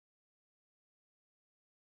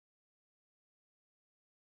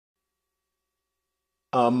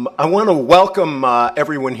I want to welcome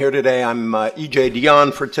everyone here today. I'm E.J.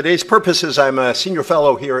 Dionne. For today's purposes, I'm a senior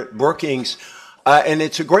fellow here at Brookings, and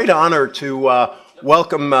it's a great honor to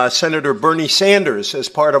welcome Senator Bernie Sanders as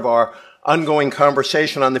part of our ongoing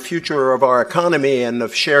conversation on the future of our economy and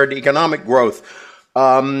of shared economic growth.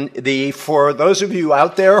 For those of you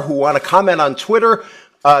out there who want to comment on Twitter,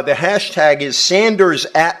 the hashtag is Sanders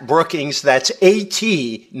at Brookings. That's AT,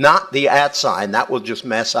 not the @ sign. That will just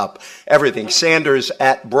mess up everything. Sanders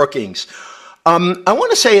at Brookings. I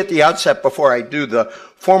want to say at the outset, before I do the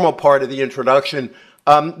formal part of the introduction,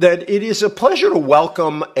 that it is a pleasure to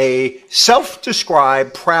welcome a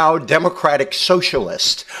self-described proud democratic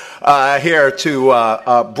socialist here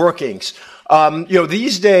to Brookings.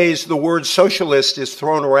 These days the word socialist is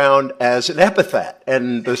thrown around as an epithet,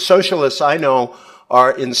 and the socialists I know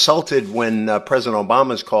are insulted when President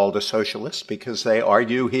Obama is called a socialist because they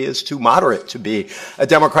argue he is too moderate to be a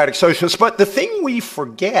democratic socialist. But the thing we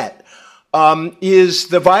forget is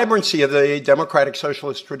the vibrancy of the democratic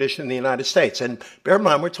socialist tradition in the United States. And bear in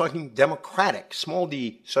mind, we're talking democratic, small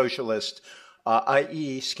d socialist,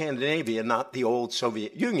 i.e. Scandinavia, not the old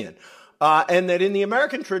Soviet Union. And that in the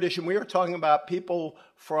American tradition, we are talking about people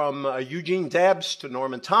from Eugene Debs to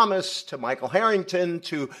Norman Thomas to Michael Harrington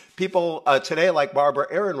to people today like Barbara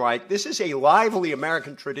Ehrenreich. This is a lively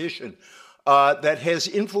American tradition that has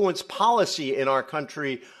influenced policy in our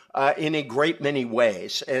country in a great many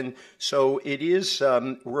ways. And so it is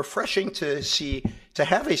refreshing to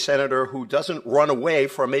have a senator who doesn't run away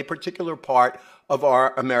from a particular part of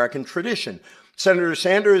our American tradition. Senator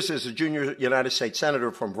Sanders is a junior United States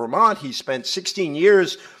Senator from Vermont. He spent 16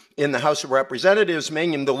 years in the House of Representatives,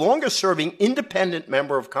 making him the longest-serving independent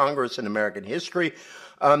member of Congress in American history.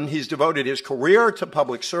 He's devoted his career to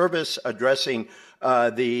public service, addressing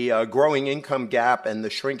the growing income gap and the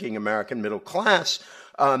shrinking American middle class.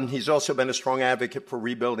 He's also been a strong advocate for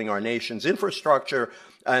rebuilding our nation's infrastructure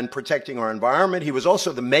and protecting our environment. He was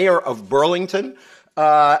also the mayor of Burlington,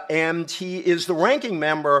 and he is the ranking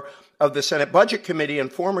member of the Senate Budget Committee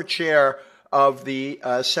and former chair of the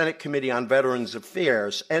Senate Committee on Veterans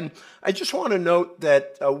Affairs. And I just want to note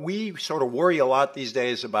that we sort of worry a lot these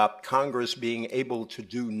days about Congress being able to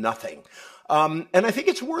do nothing. And I think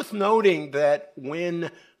it's worth noting that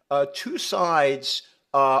when two sides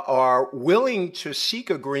are willing to seek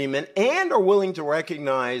agreement and are willing to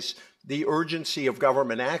recognize the urgency of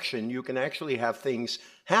government action, you can actually have things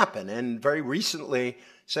happen. And very recently,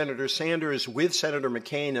 Senator Sanders, with Senator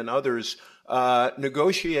McCain and others,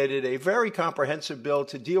 negotiated a very comprehensive bill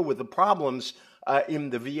to deal with the problems in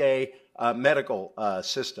the VA medical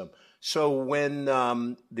system. So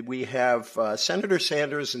when we have Senator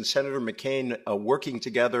Sanders and Senator McCain working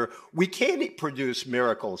together, we can produce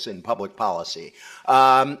miracles in public policy.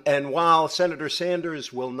 And while Senator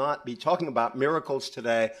Sanders will not be talking about miracles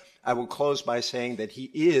today, I will close by saying that he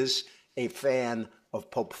is a fan of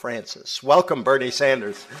Pope Francis. Welcome, Bernie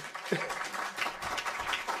Sanders.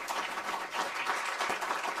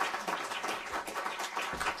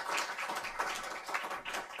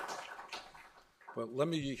 Well, let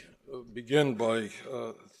me begin by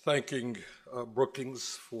thanking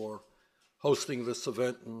Brookings for hosting this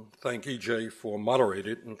event, and thank EJ for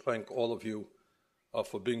moderating it, and thank all of you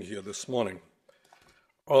for being here this morning.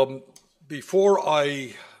 Before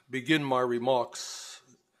I begin my remarks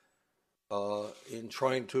in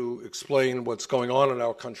trying to explain what's going on in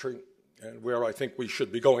our country and where I think we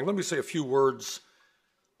should be going, let me say a few words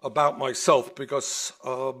about myself, because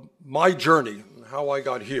my journey, how I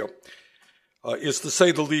got here, is, to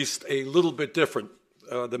say the least, a little bit different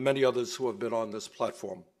than many others who have been on this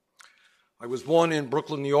platform. I was born in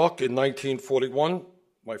Brooklyn, New York in 1941.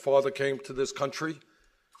 My father came to this country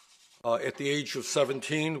at the age of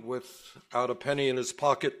 17 without a penny in his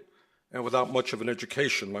pocket and without much of an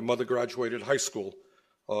education. My mother graduated high school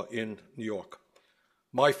in New York.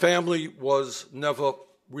 My family was never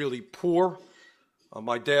really poor.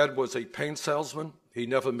 My dad was a paint salesman. He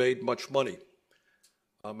never made much money.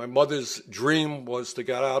 My mother's dream was to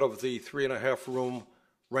get out of the 3.5-room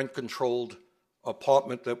rent-controlled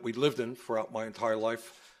apartment that we lived in throughout my entire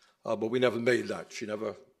life, but we never made that. She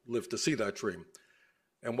never lived to see that dream.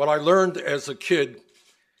 And what I learned as a kid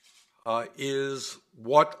is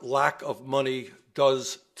what lack of money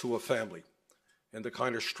does to a family and the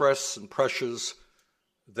kind of stress and pressures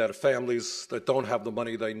that families that don't have the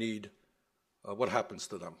money they need, what happens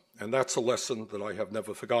to them. And that's a lesson that I have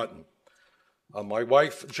never forgotten. My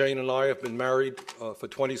wife, Jane, and I have been married for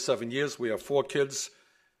 27 years. We have 4 kids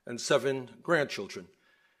and 7 grandchildren.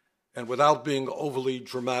 And without being overly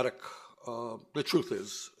dramatic, the truth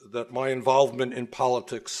is that my involvement in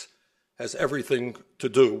politics has everything to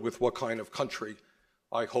do with what kind of country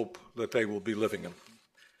I hope that they will be living in.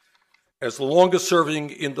 As the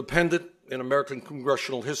longest-serving independent in American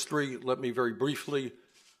congressional history, let me very briefly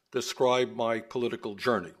describe my political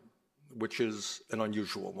journey, which is an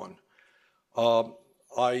unusual one.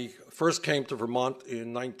 I first came to Vermont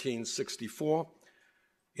in 1964.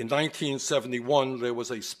 In 1971, there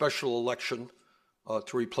was a special election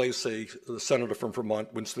to replace the senator from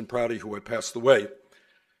Vermont, Winston Prouty, who had passed away.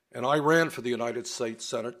 And I ran for the United States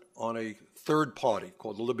Senate on a third party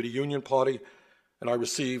called the Liberty Union Party, and I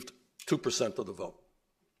received 2% of the vote.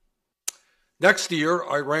 Next year,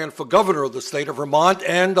 I ran for governor of the state of Vermont,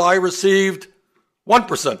 and I received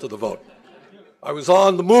 1% of the vote. I was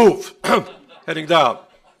on the move, heading down.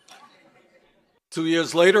 2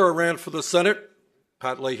 years later, I ran for the Senate.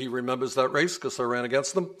 Pat Leahy remembers that race because I ran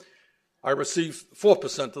against him. I received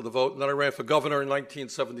 4% of the vote, and then I ran for governor in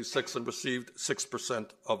 1976 and received 6%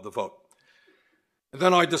 of the vote. And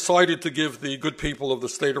then I decided to give the good people of the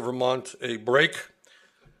state of Vermont a break,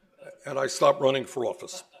 and I stopped running for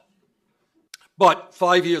office. But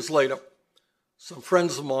 5 years later, some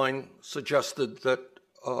friends of mine suggested that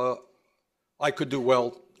I could do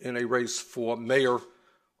well in a race for mayor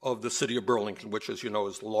of the city of Burlington, which, as you know,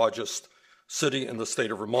 is the largest city in the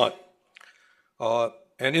state of Vermont.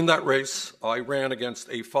 And in that race, I ran against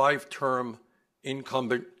a 5-term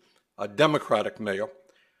incumbent, a Democratic mayor.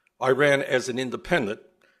 I ran as an independent,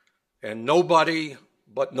 and nobody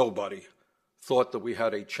but nobody thought that we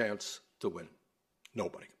had a chance to win.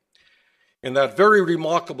 Nobody. In that very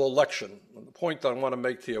remarkable election, and the point that I want to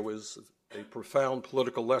make here was a profound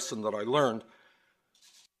political lesson that I learned.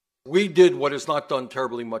 We did what is not done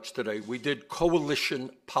terribly much today. We did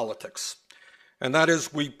coalition politics. And that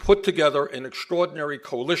is, we put together an extraordinary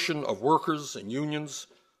coalition of workers and unions,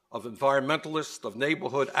 of environmentalists, of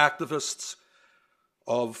neighborhood activists,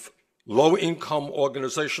 of low-income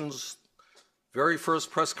organizations. Very first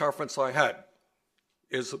press conference I had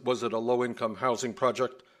was at a low-income housing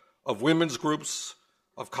project, of women's groups,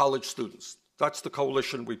 of college students. That's the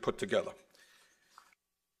coalition we put together.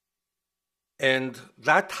 And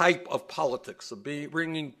that type of politics, of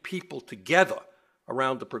bringing people together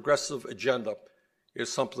around the progressive agenda,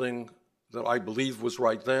 is something that I believe was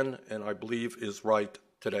right then and I believe is right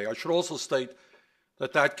today. I should also state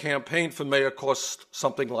that that campaign for mayor cost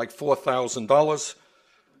something like $4,000,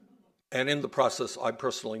 and in the process, I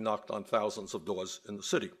personally knocked on thousands of doors in the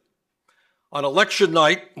city. On election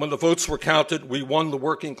night, when the votes were counted, we won the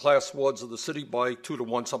working class wards of the city by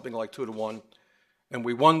 2-1, something like 2-1, and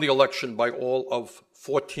we won the election by all of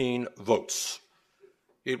 14 votes.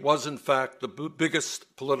 It was, in fact, the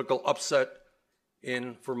biggest political upset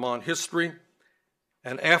in Vermont history,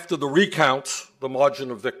 and after the recount, the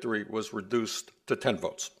margin of victory was reduced to 10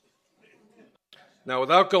 votes. Now,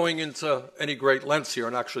 without going into any great lengths here,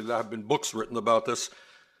 and actually there have been books written about this,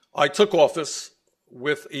 I took office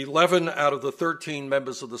with 11 out of the 13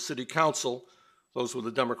 members of the city council, those were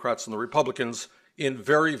the Democrats and the Republicans, in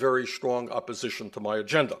very, very strong opposition to my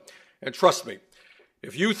agenda. And trust me,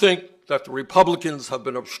 if you think that the Republicans have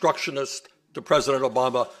been obstructionist to President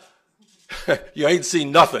Obama, you ain't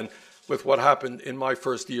seen nothing with what happened in my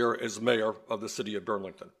first year as mayor of the city of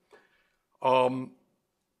Burlington.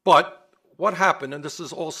 But what happened, and this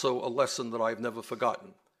is also a lesson that I've never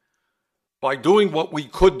forgotten, by doing what we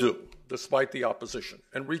could do, despite the opposition,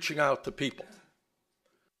 and reaching out to people,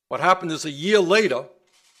 what happened is a year later,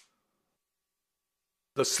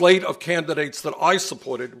 the slate of candidates that I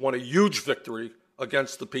supported won a huge victory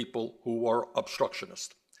against the people who were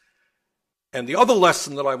obstructionist. And the other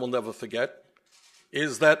lesson that I will never forget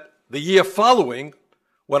is that the year following,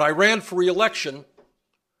 when I ran for re-election,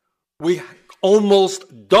 we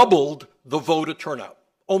almost doubled the voter turnout,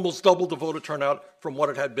 from what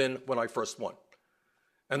it had been when I first won.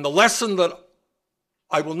 And the lesson that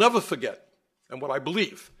I will never forget, and what I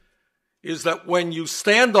believe, is that when you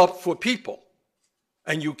stand up for people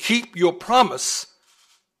and you keep your promise,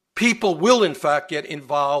 people will, in fact, get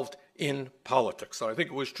involved in politics. And I think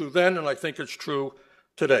it was true then, and I think it's true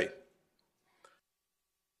today.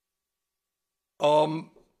 In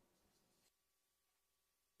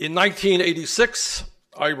 1986,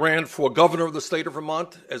 I ran for governor of the state of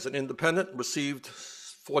Vermont as an independent, received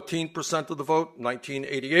 14% of the vote. In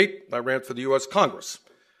 1988, I ran for the U.S. Congress.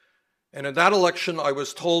 And in that election, I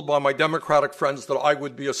was told by my Democratic friends that I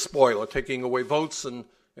would be a spoiler, taking away votes and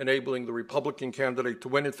enabling the Republican candidate to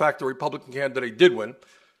win. In fact, the Republican candidate did win.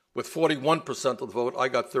 With 41% of the vote, I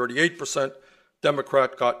got 38%.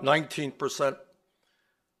 Democrat got 19%.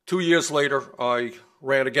 2 years later, I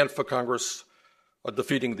ran again for Congress,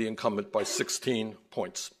 defeating the incumbent by 16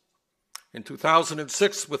 points. In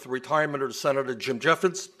 2006, with the retirement of Senator Jim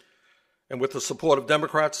Jeffers And with the support of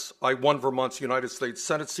Democrats, I won Vermont's United States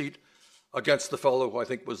Senate seat against the fellow who I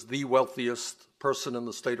think was the wealthiest person in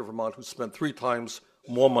the state of Vermont, who spent 3 times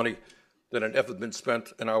more money than had ever been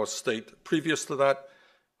spent in our state. Previous to that,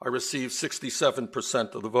 I received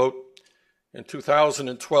 67% of the vote. In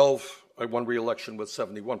 2012, I won re-election with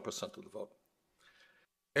 71% of the vote.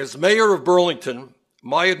 As mayor of Burlington,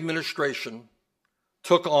 my administration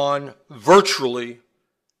took on virtually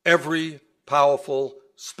every powerful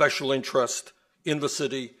special interest in the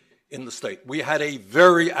city, in the state. We had a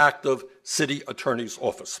very active city attorney's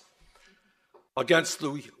office. Against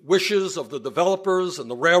the wishes of the developers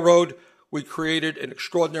and the railroad, we created an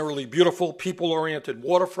extraordinarily beautiful, people-oriented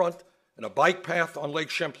waterfront and a bike path on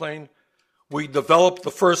Lake Champlain. We developed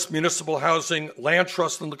the first municipal housing land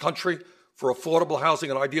trust in the country for affordable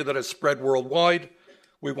housing, an idea that has spread worldwide.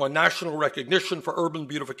 We won national recognition for urban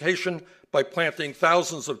beautification by planting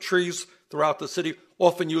thousands of trees throughout the city,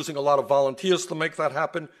 often using a lot of volunteers to make that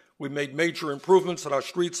happen. We made major improvements in our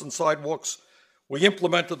streets and sidewalks. We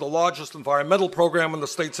implemented the largest environmental program in the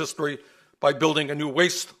state's history by building a new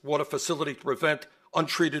wastewater facility to prevent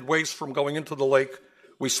untreated waste from going into the lake.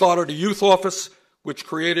 We started a youth office, which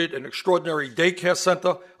created an extraordinary daycare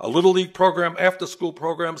center, a Little League program, after-school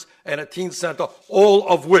programs, and a teen center, all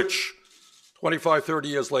of which, 25, 30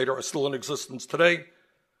 years later, are still in existence today.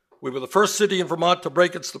 We were the first city in Vermont to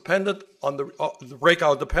break its break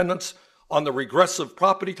our dependence on the regressive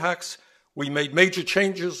property tax. We made major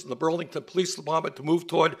changes in the Burlington Police Department to move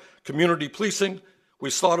toward community policing.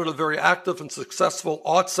 We started a very active and successful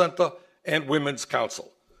arts center and women's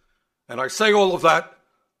council. And I say all of that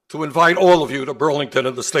to invite all of you to Burlington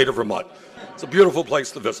and the state of Vermont. It's a beautiful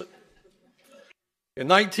place to visit. In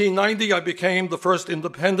 1990, I became the first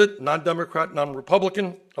independent, non-Democrat,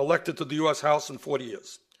 non-Republican elected to the U.S. House in 40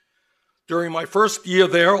 years. During my first year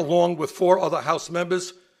there, along with 4 other House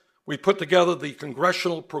members, we put together the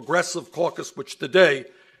Congressional Progressive Caucus, which today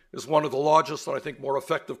is one of the largest and I think more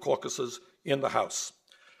effective caucuses in the House.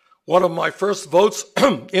 One of my first votes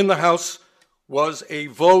in the House was a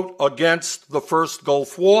vote against the first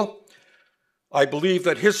Gulf War. I believe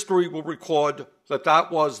that history will record that that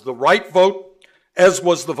was the right vote, as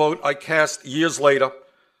was the vote I cast years later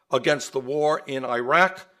against the war in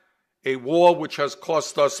Iraq, a war which has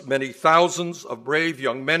cost us many thousands of brave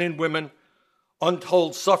young men and women,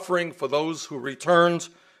 untold suffering for those who returned,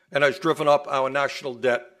 and has driven up our national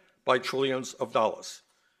debt by trillions of dollars.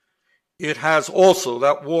 It has also,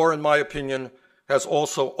 that war, in my opinion, has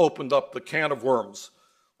also opened up the can of worms,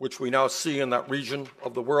 which we now see in that region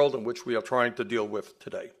of the world and which we are trying to deal with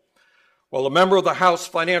today. While a member of the House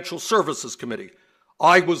Financial Services Committee,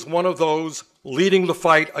 I was one of those leading the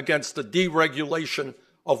fight against the deregulation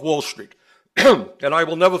of Wall Street. And I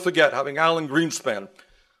will never forget having Alan Greenspan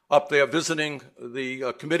up there visiting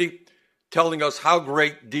the committee, telling us how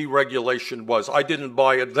great deregulation was. I didn't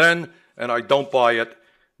buy it then, and I don't buy it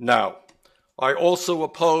now. I also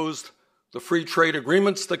opposed the free trade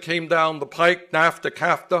agreements that came down the pike, NAFTA,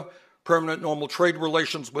 CAFTA, permanent normal trade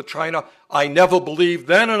relations with China. I never believed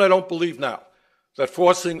then, and I don't believe now, that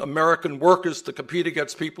forcing American workers to compete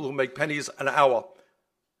against people who make pennies an hour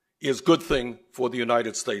is a good thing for the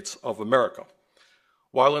United States of America.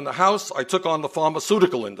 While in the House, I took on the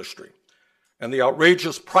pharmaceutical industry and the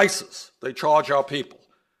outrageous prices they charge our people,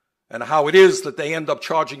 and how it is that they end up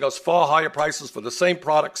charging us far higher prices for the same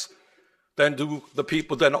products than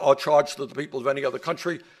are charged to the people of any other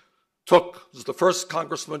country. Was the first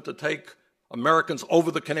congressman to take Americans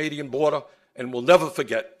over the Canadian border, and will never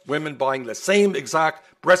forget women buying the same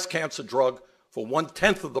exact breast cancer drug for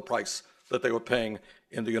 1/10 of the price that they were paying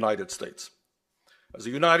in the United States. As a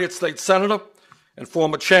United States Senator and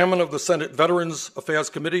former chairman of the Senate Veterans Affairs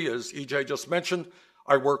Committee, as EJ just mentioned,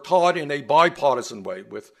 I worked hard in a bipartisan way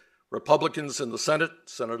with Republicans in the Senate,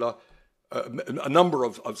 a number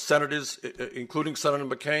of senators, including Senator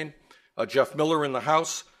McCain, Jeff Miller in the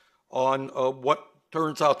House, on what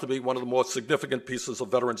turns out to be one of the more significant pieces of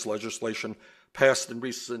veterans legislation passed in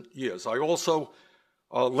recent years. I also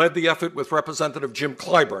led the effort with Representative Jim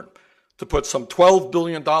Clyburn to put some $12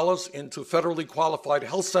 billion into federally qualified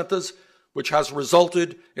health centers, which has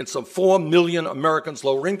resulted in some 4 million Americans,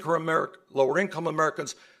 lower income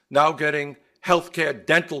Americans, now getting health care,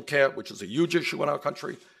 dental care, which is a huge issue in our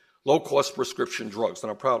country, low-cost prescription drugs,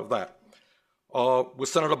 and I'm proud of that. With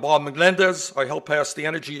Senator Bob Menendez, I helped pass the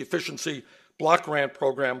Energy Efficiency Block Grant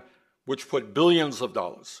Program, which put billions of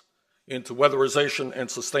dollars into weatherization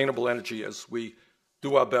and sustainable energy as we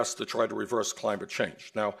do our best to try to reverse climate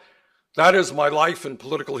change. Now, that is my life and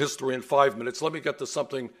political history in 5 minutes. Let me get to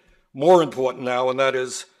something more important now, and that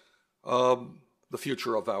is the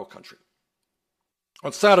future of our country.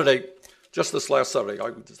 On Saturday, just this last Saturday,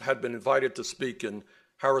 I had been invited to speak in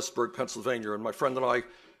Harrisburg, Pennsylvania, and my friend and I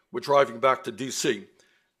were driving back to D.C.,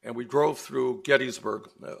 and we drove through Gettysburg,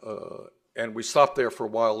 and we stopped there for a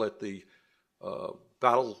while at the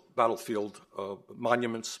battlefield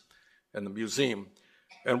monuments and the museum.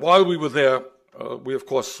 And while we were there, we of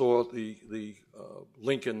course saw the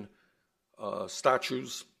Lincoln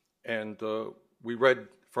statues, and we read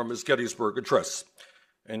from his Gettysburg Address.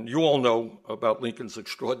 And you all know about Lincoln's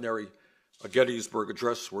extraordinary Gettysburg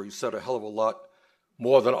Address, where he said a hell of a lot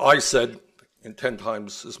more than I said in 10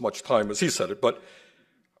 times as much time as he said it. But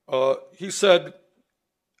he said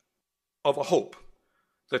of a hope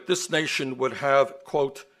that this nation would have,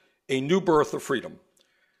 quote, a new birth of freedom,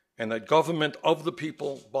 and that government of the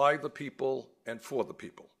people, by the people, and for the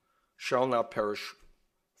people shall not perish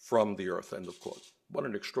from the earth, end of quote. What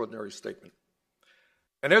an extraordinary statement.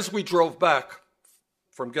 And as we drove back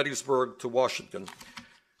from Gettysburg to Washington,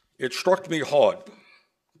 it struck me hard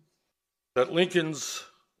that Lincoln's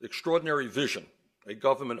extraordinary vision, a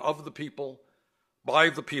government of the people,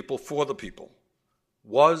 by the people, for the people,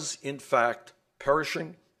 was in fact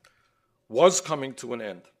perishing, was coming to an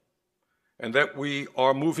end, and that we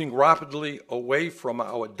are moving rapidly away from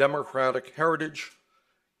our democratic heritage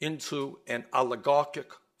into an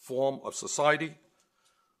oligarchic form of society,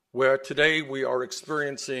 where today we are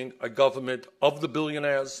experiencing a government of the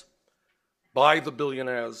billionaires, by the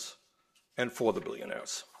billionaires, and for the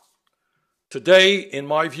billionaires. Today, in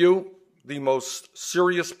my view, the most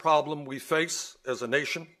serious problem we face as a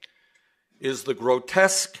nation is the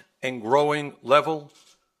grotesque and growing level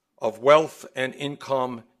of wealth and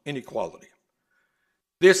income inequality.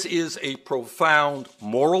 This is a profound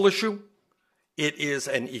moral issue, it is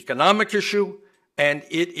an economic issue, and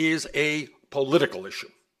it is a political issue.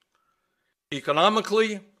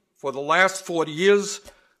 Economically, for the last 40 years,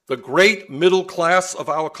 the great middle class of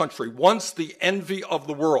our country, once the envy of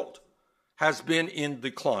the world, has been in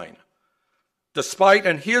decline. Despite,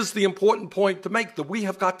 and here's the important point to make that we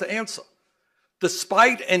have got to answer,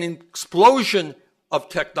 despite an explosion of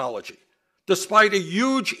technology, despite a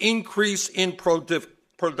huge increase in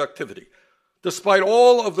productivity, despite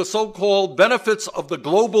all of the so-called benefits of the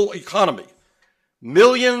global economy,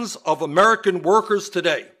 millions of American workers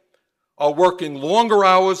today are working longer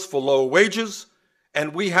hours for lower wages,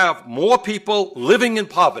 and we have more people living in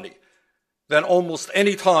poverty than almost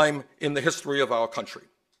any time in the history of our country.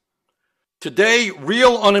 Today,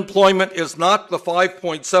 real unemployment is not the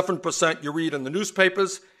 5.7% you read in the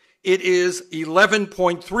newspapers. It is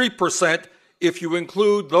 11.3% if you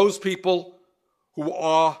include those people who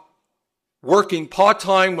are working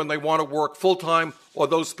part-time when they want to work full-time, or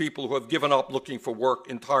those people who have given up looking for work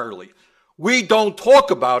entirely. We don't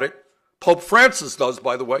talk about it. Pope Francis does,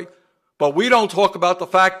 by the way, but we don't talk about the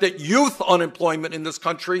fact that youth unemployment in this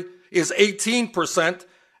country is 18%,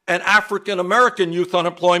 and African-American youth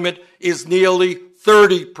unemployment is nearly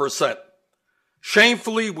 30%.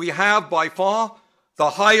 Shamefully, we have by far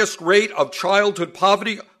the highest rate of childhood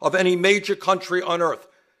poverty of any major country on earth.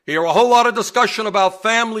 Hear a whole lot of discussion about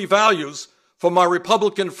family values from my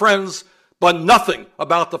Republican friends, but nothing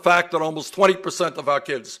about the fact that almost 20% of our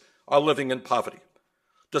kids are living in poverty.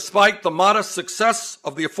 Despite the modest success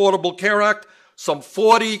of the Affordable Care Act, some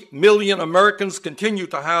 40 million Americans continue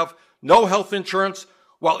to have no health insurance,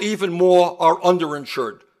 while even more are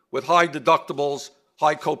underinsured with high deductibles,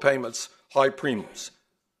 high copayments, high premiums.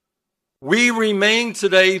 We remain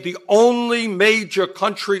today the only major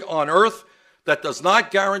country on earth that does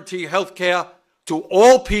not guarantee health care to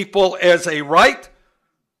all people as a right,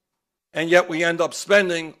 and yet we end up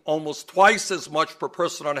spending almost twice as much per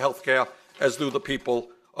person on health care as do the people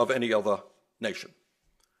of any other nation.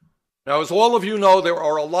 Now, as all of you know, there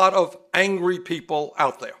are a lot of angry people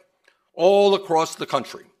out there all across the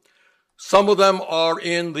country. Some of them are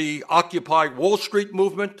in the Occupy Wall Street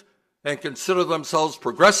movement and consider themselves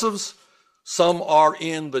progressives. Some are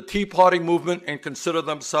in the Tea Party movement and consider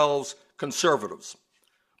themselves conservatives.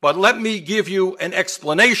 But let me give you an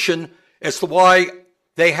explanation as to why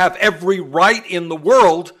they have every right in the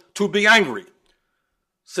world to be angry.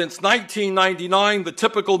 Since 1999, the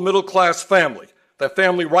typical middle-class family, that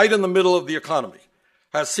family right in the middle of the economy,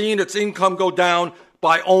 has seen its income go down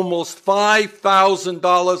by almost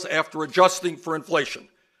 $5,000 after adjusting for inflation.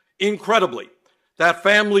 Incredibly, that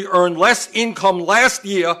family earned less income last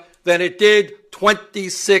year than it did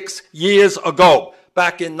 26 years ago,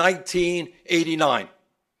 back in 1989.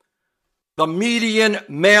 The median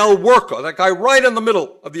male worker, that guy right in the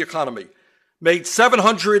middle of the economy, made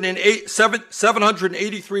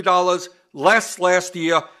 $783 less last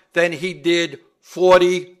year than he did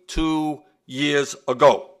 42 years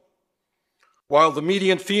ago. while the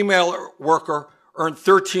median female worker earned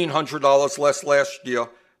 $1,300 less last year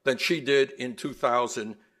than she did in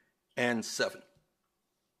 2007.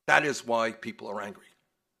 That is why people are angry.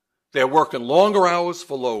 They're working longer hours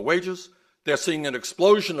for low wages. They're seeing an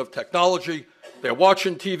explosion of technology. They're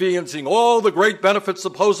watching TV and seeing all the great benefits,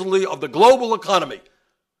 supposedly, of the global economy.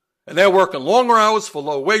 And they're working longer hours for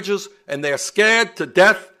low wages, and they're scared to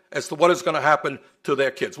death as to what is going to happen to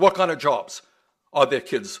their kids. What kind of jobs are their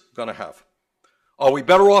kids going to have? Are we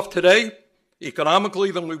better off today,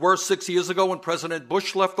 economically, than we were 6 years ago when President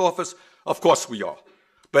Bush left office? Of course we are.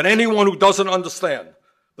 But anyone who doesn't understand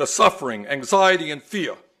the suffering, anxiety, and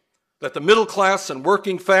fear that the middle class and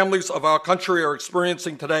working families of our country are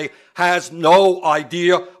experiencing today has no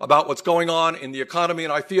idea about what's going on in the economy,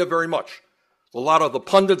 and I fear very much a lot of the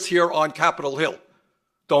pundits here on Capitol Hill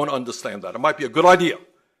don't understand that. It might be a good idea.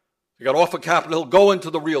 You got off of Capitol Hill, go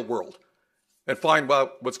into the real world and find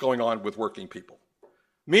out what's going on with working people.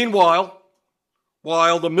 Meanwhile,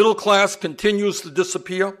 while the middle class continues to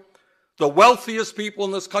disappear, the wealthiest people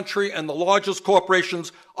in this country and the largest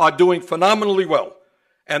corporations are doing phenomenally well.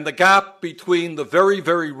 And the gap between the very,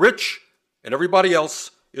 very rich and everybody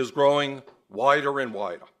else is growing wider and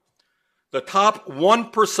wider. The top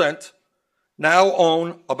 1% now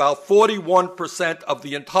own about 41% of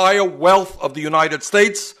the entire wealth of the United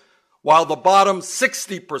States, while the bottom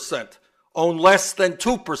 60% own less than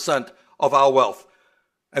 2% of our wealth.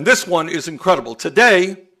 And this one is incredible.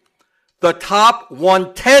 Today, the top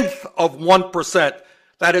 1/10 of 1%,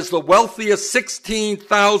 that is the wealthiest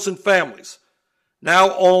 16,000 families,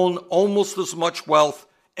 now own almost as much wealth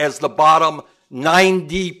as the bottom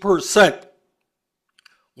 90%.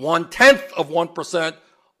 1/10 of 1%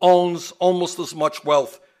 owns almost as much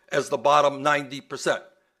wealth as the bottom 90%.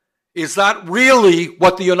 Is that really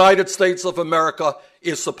what the United States of America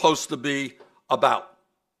is supposed to be about?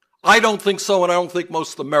 I don't think so, and I don't think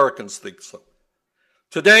most Americans think so.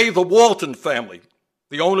 Today, the Walton family,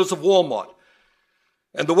 the owners of Walmart,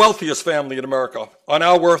 and the wealthiest family in America are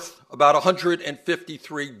now worth about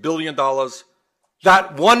 $153 billion.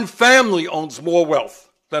 That one family owns more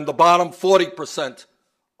wealth than the bottom 40%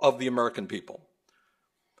 of the American people.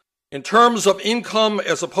 In terms of income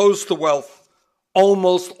as opposed to wealth,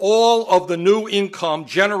 almost all of the new income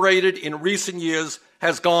generated in recent years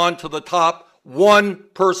has gone to the top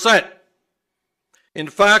 1%. In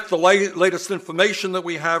fact, the latest information that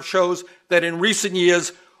we have shows that in recent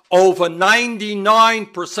years, over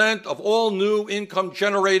 99% of all new income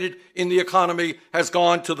generated in the economy has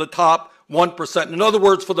gone to the top 1%. In other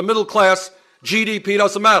words, for the middle class, GDP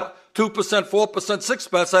doesn't matter. 2%, 4%,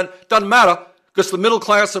 6%, doesn't matter because the middle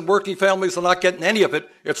class and working families are not getting any of it.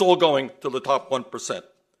 It's all going to the top 1%.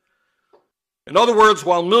 In other words,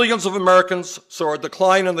 while millions of Americans saw a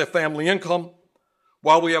decline in their family income,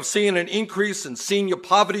 while we have seen an increase in senior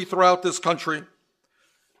poverty throughout this country,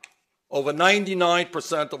 over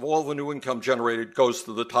 99% of all the new income generated goes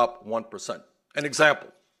to the top 1%. An example.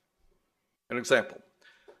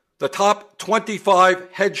 The top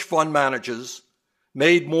 25 hedge fund managers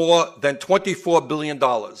made more than $24 billion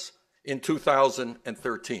in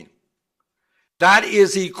 2013. That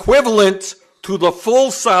is equivalent to the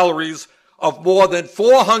full salaries of more than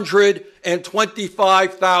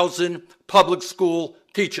 425,000 public school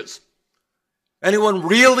teachers. Anyone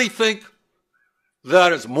really think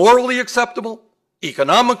that is morally acceptable,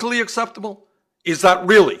 economically acceptable? Is that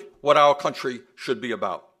really what our country should be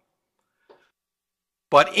about?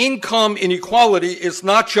 But income inequality is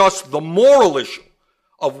not just the moral issue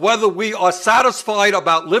of whether we are satisfied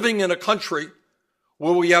about living in a country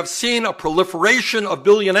where we have seen a proliferation of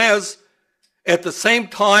billionaires at the same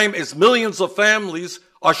time as millions of families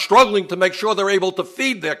are struggling to make sure they're able to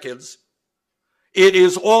feed their kids. It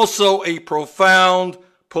is also a profound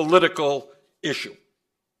political issue.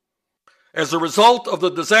 As a result of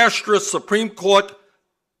the disastrous Supreme Court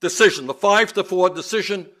decision, the 5-4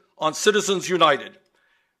 decision on Citizens United,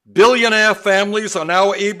 billionaire families are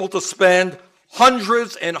now able to spend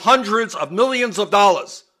hundreds and hundreds of millions of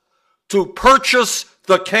dollars to purchase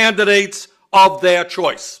the candidates of their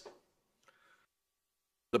choice.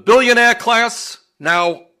 The billionaire class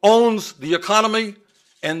now owns the economy,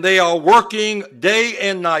 and they are working day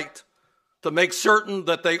and night to make certain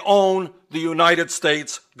that they own the United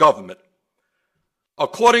States government.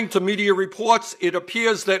 According to media reports, it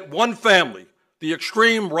appears that one family, the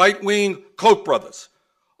extreme right-wing Koch brothers,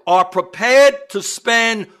 are prepared to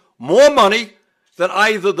spend more money than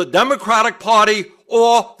either the Democratic Party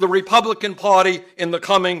or the Republican Party in the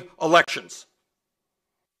coming elections.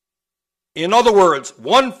 In other words,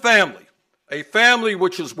 one family, a family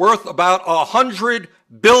which is worth about $100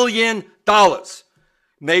 billion,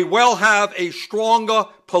 may well have a stronger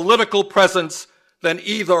political presence than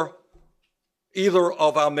either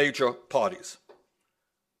of our major parties.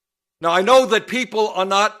 Now, I know that people are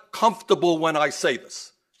not comfortable when I say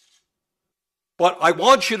this, but I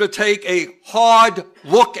want you to take a hard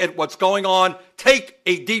look at what's going on, take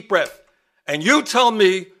a deep breath, and you tell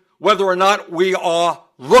me whether or not we are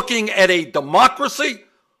looking at a democracy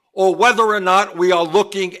or whether or not we are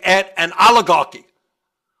looking at an oligarchy.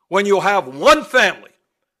 When you have one family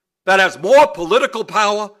that has more political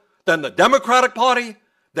power than the Democratic Party,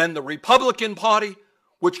 than the Republican Party,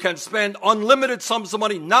 which can spend unlimited sums of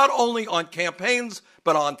money not only on campaigns,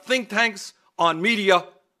 but on think tanks, on media,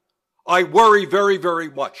 I worry very, very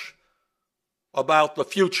much about the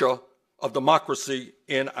future of democracy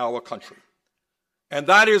in our country. And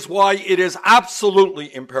that is why it is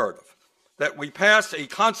absolutely imperative that we pass a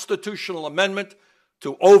constitutional amendment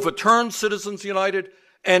to overturn Citizens United,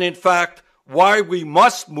 and in fact, why we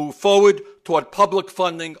must move forward toward public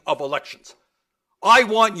funding of elections. I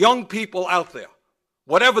want young people out there,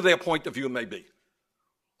 whatever their point of view may be,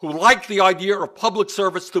 who like the idea of public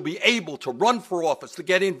service to be able to run for office, to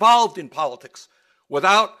get involved in politics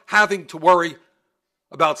without having to worry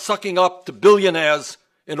about sucking up to billionaires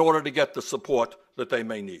in order to get the support that they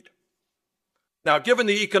may need. Now, given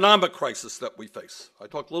the economic crisis that we face, I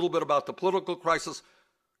talked a little bit about the political crisis.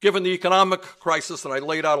 Given the economic crisis, and I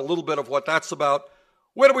laid out a little bit of what that's about,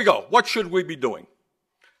 where do we go? What should we be doing?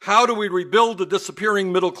 How do we rebuild the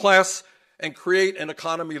disappearing middle class and create an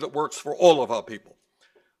economy that works for all of our people?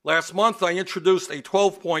 Last month, I introduced a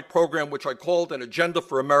 12-point program which I called An Agenda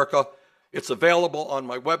for America. It's available on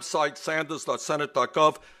my website,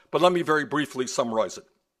 sanders.senate.gov, but let me very briefly summarize it.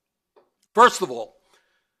 First of all,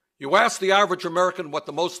 you ask the average American what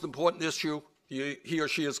the most important issue he or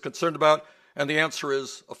she is concerned about, and the answer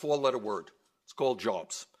is a four-letter word. It's called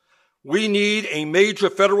jobs. We need a major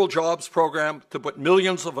federal jobs program to put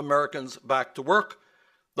millions of Americans back to work.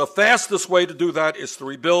 The fastest way to do that is to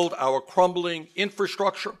rebuild our crumbling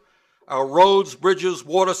infrastructure, our roads, bridges,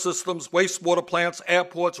 water systems, wastewater plants,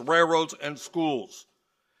 airports, railroads, and schools.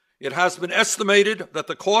 It has been estimated that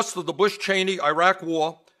the cost of the Bush-Cheney Iraq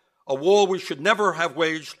War, a war we should never have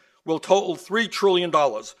waged, will total $3 trillion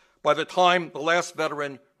by the time the last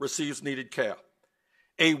veteran receives needed care.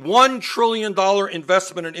 A $1 trillion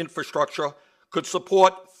investment in infrastructure could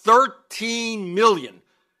support 13 million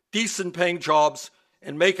decent-paying jobs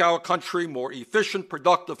and make our country more efficient,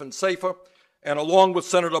 productive, and safer. And along with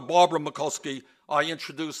Senator Barbara Mikulski, I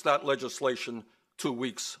introduced that legislation 2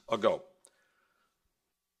 weeks ago.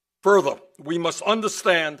 Further, we must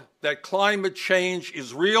understand that climate change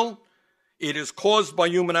is real, it is caused by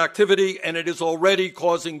human activity, and it is already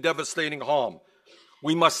causing devastating harm.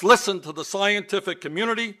 We must listen to the scientific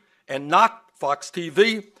community and not Fox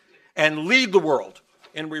TV and lead the world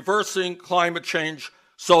in reversing climate change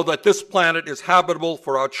so that this planet is habitable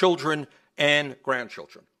for our children and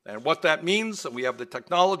grandchildren. And what that means, and we have the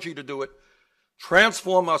technology to do it,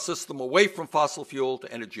 transform our system away from fossil fuel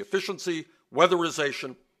to energy efficiency,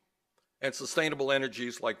 weatherization, and sustainable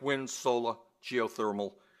energies like wind, solar,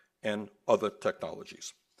 geothermal, and other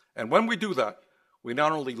technologies. And when we do that, we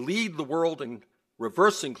not only lead the world in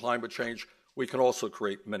reversing climate change, we can also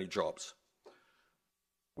create many jobs.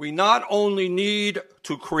 We not only need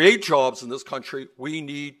to create jobs in this country, we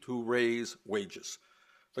need to raise wages.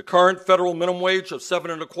 The current federal minimum wage of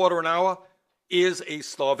 $7.25 an hour is a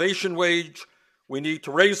starvation wage. We need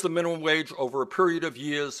to raise the minimum wage over a period of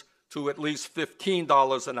years to at least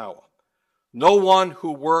 $15 an hour. No one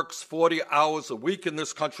who works 40 hours a week in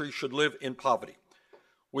this country should live in poverty.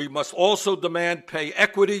 We must also demand pay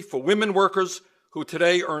equity for women workers who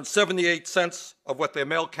today earn 78 cents of what their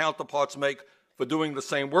male counterparts make for doing the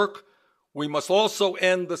same work. We must also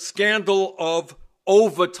end the scandal of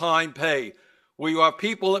overtime pay. We have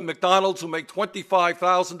people at McDonald's who make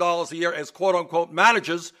 $25,000 a year as quote-unquote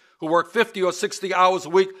managers who work 50 or 60 hours a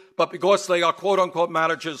week, but because they are quote-unquote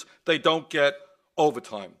managers, they don't get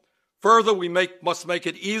overtime. Further, we must make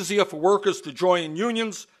it easier for workers to join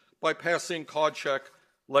unions by passing card check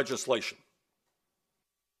legislation.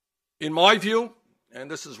 In my view, and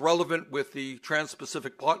this is relevant with the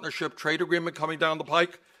Trans-Pacific Partnership trade agreement coming down the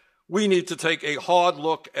pike, we need to take a hard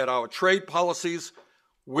look at our trade policies,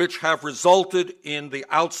 which have resulted in the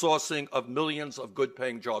outsourcing of millions of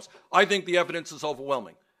good-paying jobs. I think the evidence is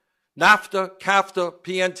overwhelming. NAFTA, CAFTA,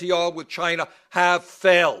 PNTR with China have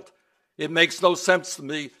failed. It makes no sense to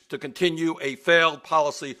me to continue a failed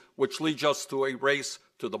policy which leads us to a race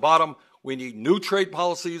to the bottom. We need new trade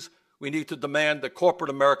policies. We need to demand that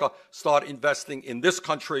corporate America start investing in this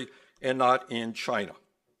country and not in China.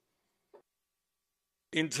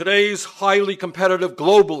 In today's highly competitive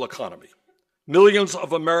global economy, millions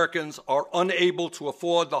of Americans are unable to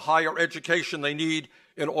afford the higher education they need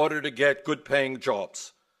in order to get good-paying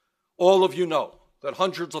jobs. All of you know that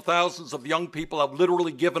hundreds of thousands of young people have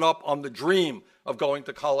literally given up on the dream of going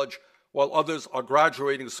to college, while others are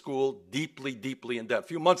graduating school deeply, deeply in debt. A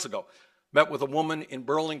few months ago, met with a woman in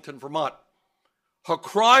Burlington, Vermont. Her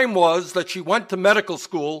crime was that she went to medical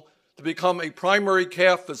school to become a primary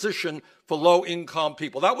care physician for low-income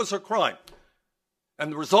people. That was her crime.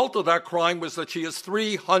 And the result of that crime was that she is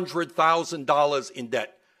 $300,000 in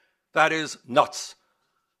debt. That is nuts.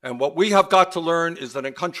 And what we have got to learn is that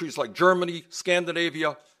in countries like Germany,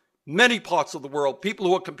 Scandinavia, many parts of the world, people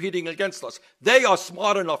who are competing against us, they are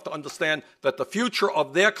smart enough to understand that the future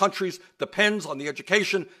of their countries depends on the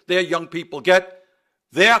education their young people get.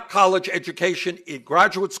 Their college education in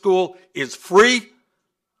graduate school is free.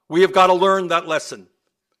 We have got to learn that lesson.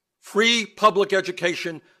 Free public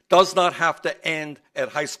education does not have to end at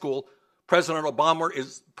high school. President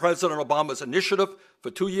Obama's initiative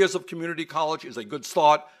for 2 years of community college is a good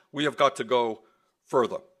start. We have got to go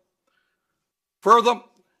further. Further,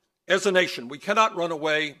 as a nation, we cannot run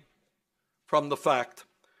away from the fact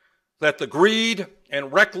that the greed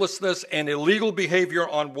and recklessness and illegal behavior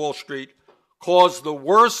on Wall Street caused the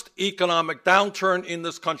worst economic downturn in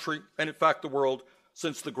this country, and in fact the world,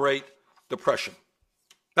 since the Great Depression.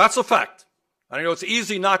 That's a fact. I know it's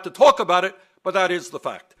easy not to talk about it, but that is the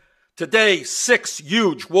fact. Today, 6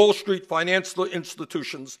 huge Wall Street financial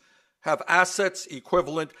institutions have assets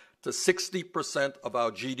equivalent to 60% of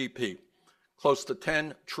our GDP, close to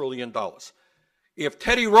 $10 trillion. If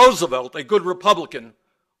Teddy Roosevelt, a good Republican,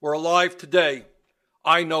 were alive today,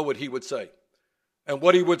 I know what he would say. And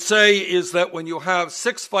what he would say is that when you have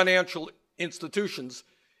 6 financial institutions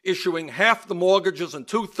issuing half the mortgages and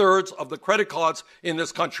 2/3 of the credit cards in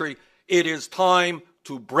this country, it is time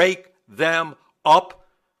to break them up.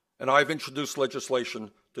 And I've introduced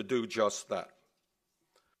legislation to do just that.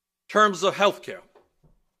 In terms of health care,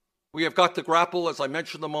 we have got to grapple, as I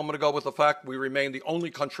mentioned a moment ago, with the fact we remain the only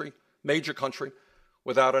country, major country,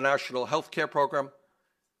 without a national health care program.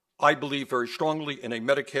 I believe very strongly in a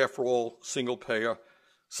Medicare for all single-payer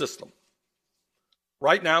system.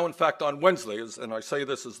 Right now, in fact, on Wednesday, and I say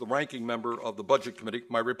this as the ranking member of the Budget Committee,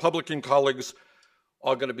 my Republican colleagues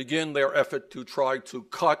are going to begin their effort to try to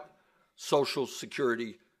cut Social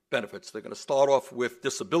Security benefits. They're going to start off with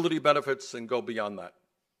disability benefits and go beyond that.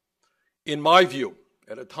 In my view,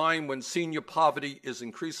 at a time when senior poverty is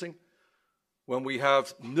increasing, when we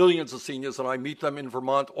have millions of seniors, and I meet them in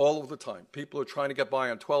Vermont all of the time, people are trying to get by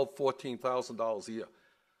on $12,000, $14,000 a year.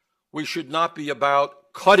 We should not be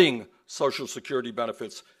about cutting Social Security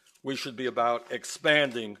benefits. We should be about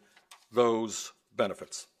expanding those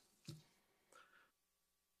benefits.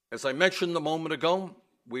 As I mentioned a moment ago,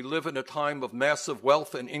 we live in a time of massive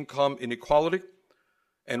wealth and income inequality,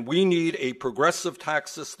 and we need a progressive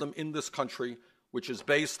tax system in this country which is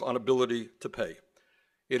based on ability to pay.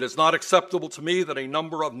 It is not acceptable to me that a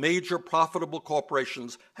number of major profitable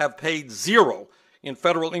corporations have paid zero in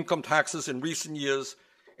federal income taxes in recent years,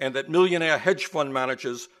 and that millionaire hedge fund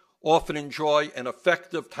managers often enjoy an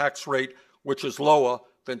effective tax rate which is lower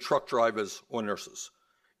than truck drivers or nurses.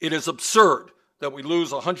 It is absurd that we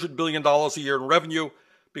lose $100 billion a year in revenue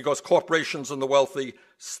because corporations and the wealthy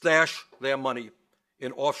stash their money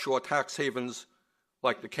in offshore tax havens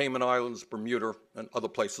like the Cayman Islands, Bermuda, and other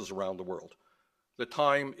places around the world. The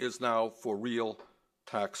time is now for real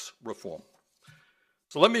tax reform.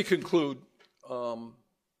 So let me conclude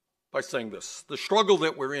by saying this. The struggle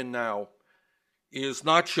that we're in now is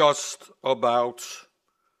not just about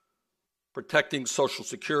protecting Social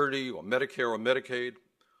Security or Medicare or Medicaid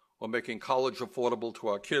or making college affordable to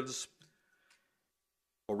our kids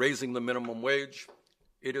or raising the minimum wage.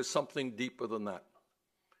 It is something deeper than that.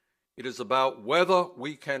 It is about whether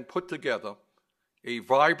we can put together a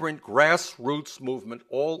vibrant grassroots movement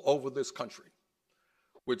all over this country,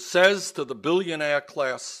 which says to the billionaire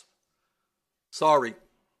class, sorry,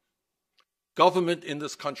 government in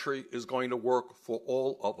this country is going to work for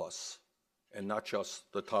all of us and not just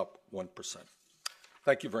the top 1%.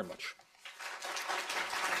 Thank you very much.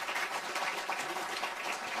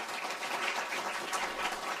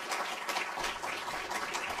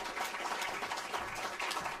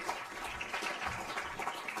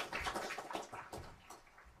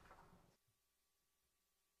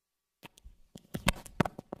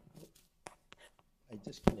 I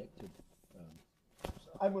disconnected.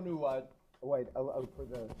 I'm going to wait for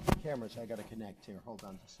the cameras. I got to connect here. Hold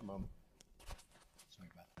on just a moment. Sorry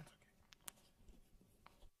about that.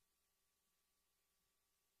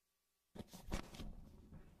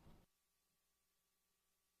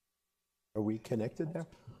 Are we connected there?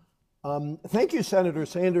 Thank you, Senator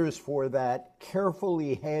Sanders, for that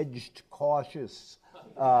carefully hedged, cautious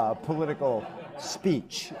political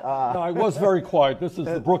speech. No, I was very quiet. This is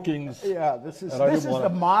the Brookings. Yeah, this is the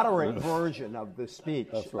moderate version of the speech.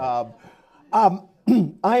 That's right.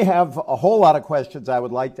 I have a whole lot of questions I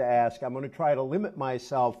would like to ask. I'm going to try to limit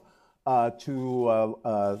myself to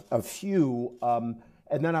a few,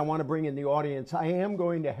 and then I want to bring in the audience. I am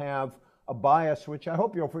going to have a bias, which I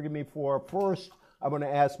hope you'll forgive me for. First, I'm going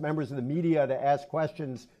to ask members of the media to ask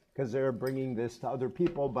questions because they're bringing this to other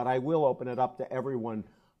people, but I will open it up to everyone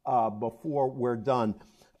before we're done.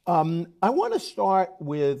 I want to start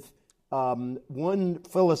with one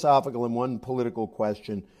philosophical and one political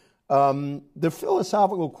question. The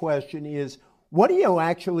philosophical question is, what do you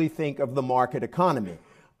actually think of the market economy?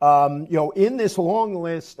 In this long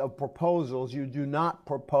list of proposals, you do not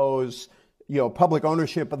propose, public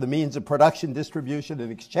ownership of the means of production, distribution,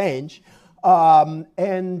 and exchange.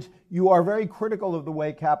 And you are very critical of the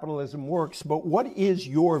way capitalism works. But what is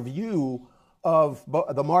your view of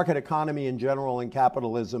the market economy in general and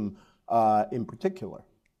capitalism in particular?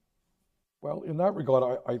 Well, in that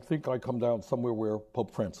regard, I think I come down somewhere where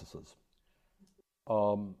Pope Francis is,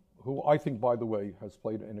 who I think, by the way, has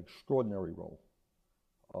played an extraordinary role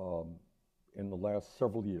in the last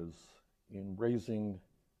several years in raising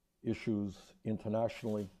issues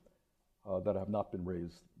internationally that have not been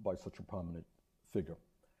raised by such a prominent figure.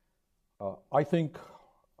 I think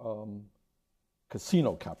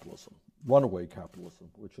casino capitalism, runaway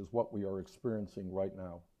capitalism, which is what we are experiencing right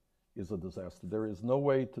now, is a disaster. There is no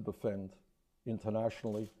way to defend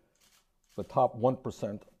internationally the top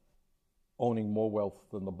 1% owning more wealth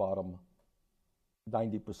than the bottom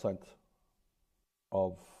 90%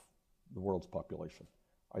 of the world's population.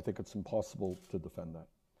 I think it's impossible to defend that.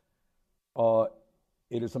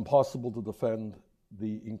 It is impossible to defend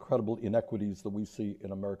the incredible inequities that we see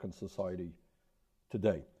in American society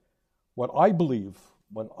today. What I believe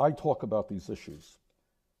when I talk about these issues,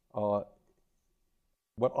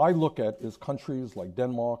 what I look at is countries like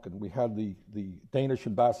Denmark, and we had the Danish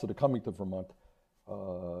ambassador coming to Vermont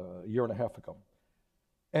a year and a half ago.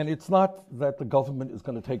 And it's not that the government is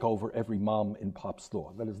going to take over every mom and pop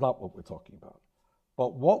store. That is not what we're talking about.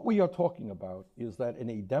 But what we are talking about is that in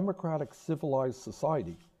a democratic, civilized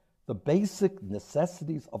society, the basic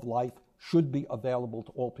necessities of life should be available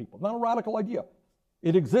to all people. Not a radical idea.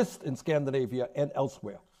 It exists in Scandinavia and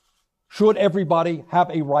elsewhere. Should everybody have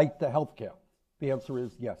a right to health care? The answer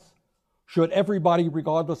is yes. Should everybody,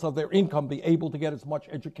 regardless of their income, be able to get as much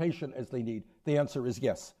education as they need? The answer is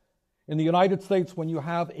yes. In the United States, when you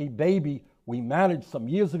have a baby, we managed some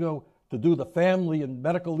years ago to do the Family and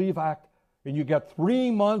Medical Leave Act, and you get 3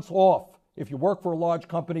 months off if you work for a large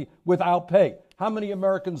company without pay. How many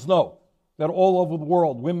Americans know that all over the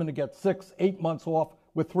world, women get 6, 8 months off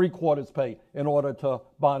with 3/4 pay in order to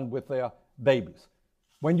bond with their babies?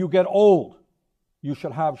 When you get old, you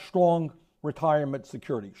should have strong retirement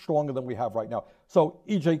security, stronger than we have right now. So,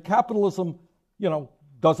 EJ, capitalism,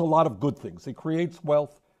 does a lot of good things. It creates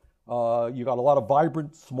wealth. You got a lot of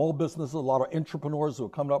vibrant small businesses, a lot of entrepreneurs who are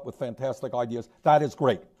coming up with fantastic ideas. That is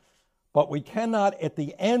great. But we cannot, at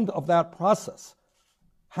the end of that process,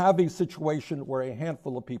 have a situation where a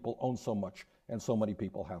handful of people own so much and so many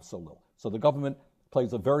people have so little. So the government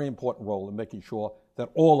plays a very important role in making sure that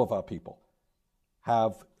all of our people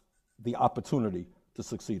have the opportunity to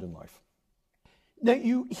succeed in life. Now,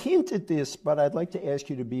 you hint at this, but I'd like to ask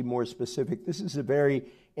you to be more specific. This is a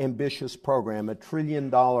very ambitious program, $1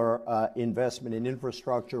 trillion investment in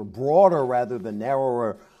infrastructure, broader rather than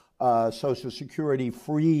narrower Social Security,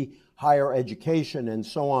 free higher education, and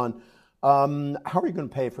so on. How are you going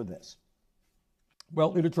to pay for this?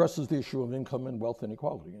 Well, it addresses the issue of income and wealth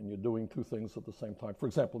inequality, and you're doing two things at the same time. For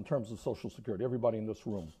example, in terms of Social Security, everybody in this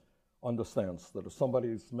room understands that if somebody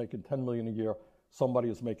is making $10 million a year, somebody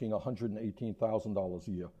is making $118,000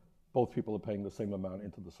 a year. Both people are paying the same amount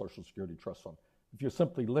into the Social Security Trust Fund. If you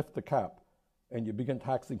simply lift the cap and you begin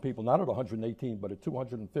taxing people not at $118,000 but at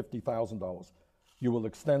 $250,000, you will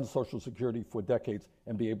extend Social Security for decades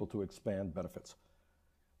and be able to expand benefits.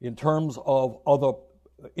 In terms of other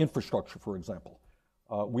infrastructure, for example,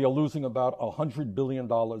 we are losing about $100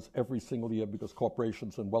 billion every single year because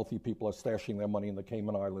corporations and wealthy people are stashing their money in the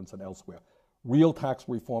Cayman Islands and elsewhere. Real tax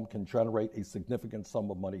reform can generate a significant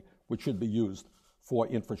sum of money which should be used for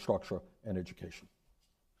infrastructure and education.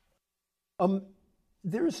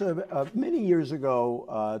 There's many years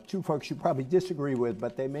ago, two folks you probably disagree with,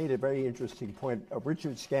 but they made a very interesting point.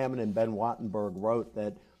 Richard Scammon and Ben Wattenberg wrote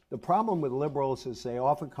that the problem with liberals is they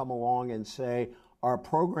often come along and say, our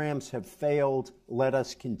programs have failed, let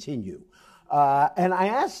us continue. And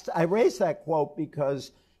I raised that quote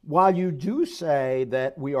because while you do say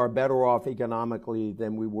that we are better off economically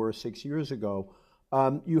than we were 6 years ago,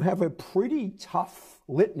 you have a pretty tough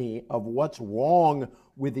litany of what's wrong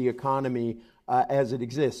with the economy as it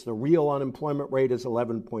exists. The real unemployment rate is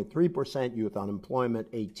 11.3%, youth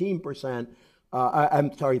unemployment 18%,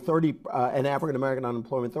 30, and African American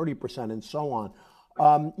unemployment 30%, and so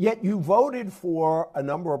on. Yet you voted for a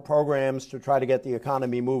number of programs to try to get the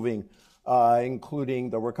economy moving, including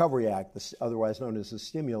the Recovery Act, otherwise known as the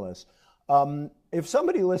stimulus. If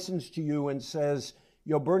somebody listens to you and says,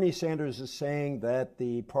 Bernie Sanders is saying that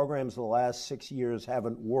the programs of the last 6 years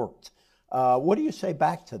haven't worked, what do you say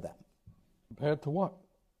back to them? Compared to what?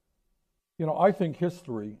 I think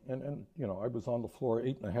history, and I was on the floor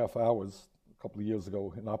 8.5 hours a couple of years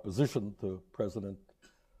ago in opposition to President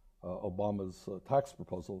Obama's tax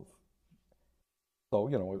proposal. So,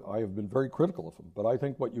 I have been very critical of him. But I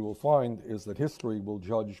think what you will find is that history will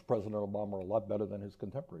judge President Obama a lot better than his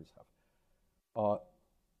contemporaries have.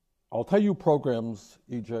 I'll tell you programs,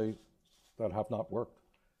 EJ, that have not worked,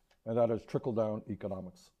 and that is trickle-down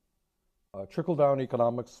economics. Trickle-down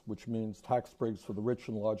economics, which means tax breaks for the rich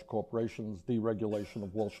and large corporations, deregulation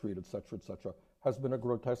of Wall Street, et cetera, has been a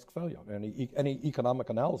grotesque failure. Any economic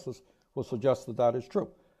analysis will suggest that that is true.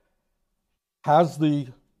 Has the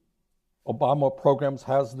Obama programs,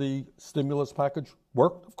 has the stimulus package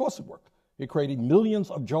worked? Of course it worked. It created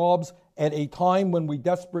millions of jobs at a time when we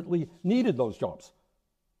desperately needed those jobs.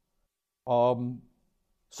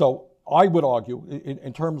 So I would argue,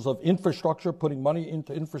 in terms of infrastructure, putting money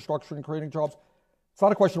into infrastructure and creating jobs, it's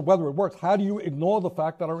not a question of whether it works. How do you ignore the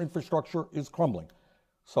fact that our infrastructure is crumbling?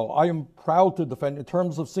 So I am proud to defend, in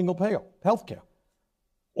terms of single-payer healthcare.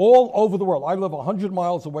 All over the world, I live 100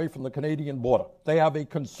 miles away from the Canadian border. They have a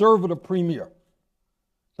conservative premier.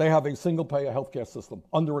 They have a single-payer healthcare system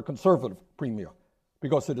under a conservative premier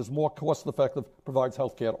because it is more cost-effective, provides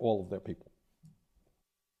healthcare to all of their people.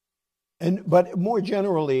 But more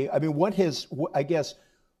generally, I mean, I guess,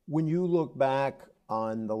 when you look back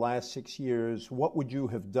on the last 6 years, what would you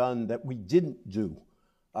have done that we didn't do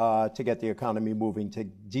to get the economy moving, to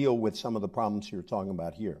deal with some of the problems you're talking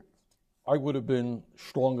about here? I would have been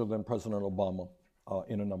stronger than President Obama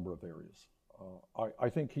in a number of areas. I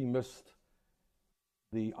think he missed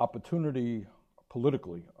the opportunity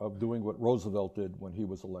politically of doing what Roosevelt did when he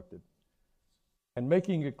was elected and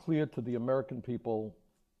making it clear to the American people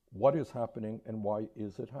what is happening and why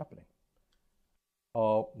is it happening.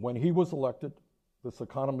 When he was elected, this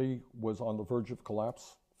economy was on the verge of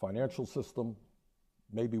collapse. Financial system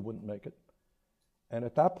maybe wouldn't make it. And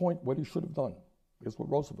at that point, what he should have done is what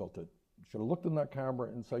Roosevelt did. He should have looked in that camera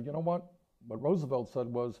and said, you know what? What Roosevelt said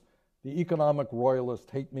was, the economic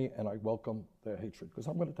royalists hate me and I welcome their hatred because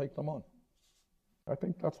I'm going to take them on. I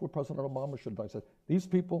think that's what President Obama should have done. He said, these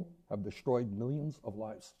people have destroyed millions of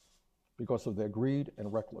lives because of their greed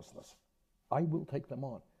and recklessness. I will take them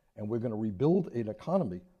on, and we're going to rebuild an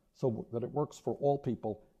economy so that it works for all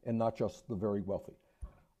people and not just the very wealthy.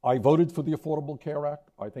 I voted for the Affordable Care Act.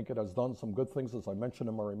 I think it has done some good things. As I mentioned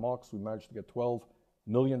in my remarks, we managed to get $12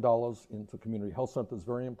 million into community health centers,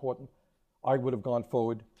 very important. I would have gone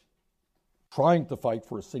forward trying to fight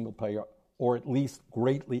for a single payer, or at least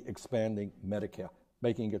greatly expanding Medicare,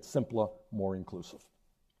 making it simpler, more inclusive.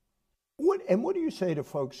 What do you say to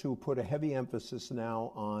folks who put a heavy emphasis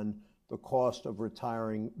now on the cost of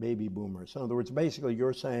retiring baby boomers? In other words, basically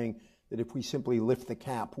you're saying that if we simply lift the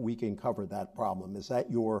cap, we can cover that problem. Is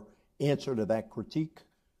that your answer to that critique?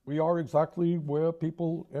 We are exactly where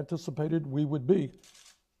people anticipated we would be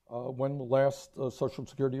when the last Social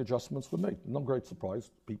Security adjustments were made. No great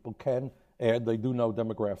surprise. People can add, they do know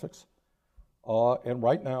demographics. And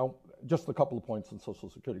right now, just a couple of points on Social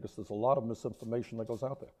Security, because there's a lot of misinformation that goes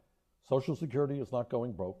out there. Social Security is not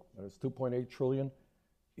going broke. There's $2.8 trillion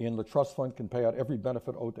in the trust fund, can pay out every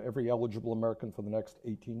benefit owed to every eligible American for the next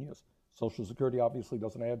 18 years. Social Security obviously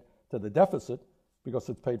doesn't add to the deficit because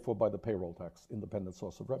it's paid for by the payroll tax, independent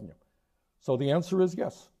source of revenue. So the answer is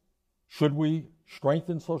yes. Should we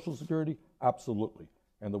strengthen Social Security? Absolutely.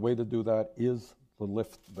 And the way to do that is to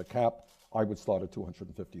lift the cap. I would start at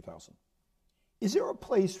 $250,000. Is there a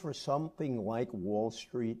place for something like Wall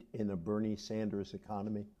Street in a Bernie Sanders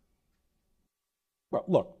economy? Well,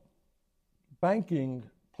 look, banking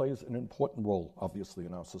plays an important role, obviously,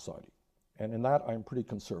 in our society. And in that, I'm pretty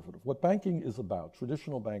conservative. What banking is about,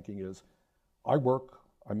 traditional banking is, I work,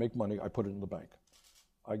 I make money, I put it in the bank.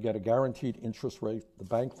 I get a guaranteed interest rate. The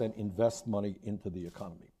bank then invests money into the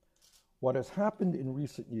economy. What has happened in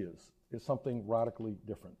recent years is something radically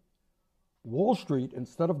different. Wall Street,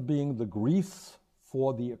 instead of being the grease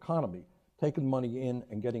for the economy, taking money in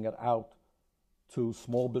and getting it out to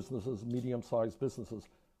small businesses, medium-sized businesses.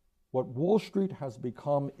 What Wall Street has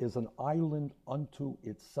become is an island unto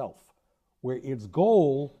itself, where its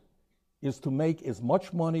goal is to make as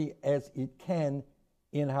much money as it can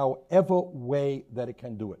in however way that it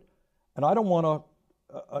can do it. And I don't want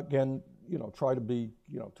to, again, try to be,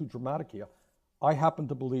 too dramatic here. I happen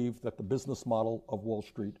to believe that the business model of Wall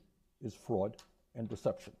Street is fraud and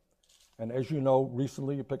deception. And as you know,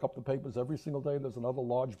 recently you pick up the papers every single day, there's another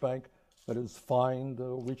large bank that is fined,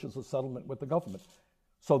 reaches a settlement with the government.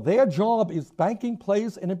 So their job is, banking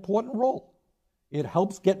plays an important role. It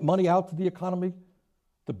helps get money out to the economy,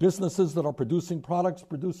 the businesses that are producing products,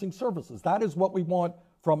 producing services. That is what we want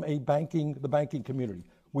from the banking community.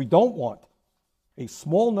 We don't want a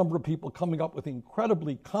small number of people coming up with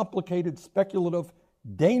incredibly complicated, speculative,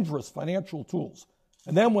 dangerous financial tools.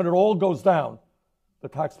 And then when it all goes down, the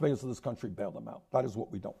taxpayers of this country bail them out. That is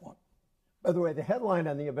what we don't want. By the way, the headline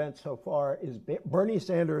on the event so far is Bernie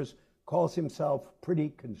Sanders calls himself pretty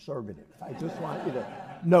conservative. I just want you to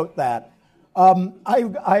note that.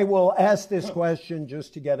 I will ask this question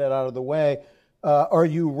just to get it out of the way. Are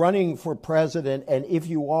you running for president? And if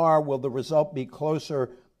you are, will the result be closer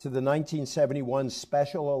to the 1971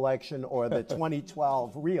 special election or the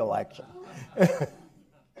 2012 re-election?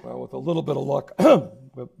 Well, with a little bit of luck,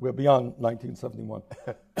 we're beyond 1971.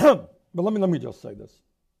 But let me just say this.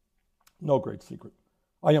 No great secret.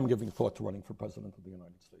 I am giving thought to running for president of the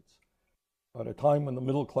United States. At a time when the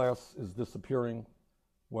middle class is disappearing,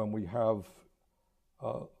 when we have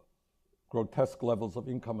grotesque levels of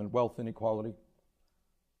income and wealth inequality,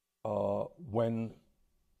 when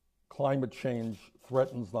climate change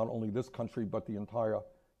threatens not only this country but the entire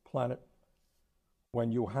planet,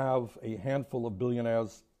 when you have a handful of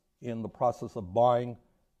billionaires in the process of buying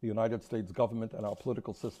the United States government and our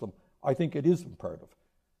political system, I think it is imperative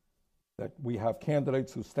that we have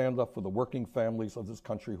candidates who stand up for the working families of this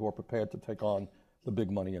country, who are prepared to take on the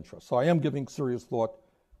big money interests. So I am giving serious thought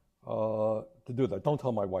to do that. Don't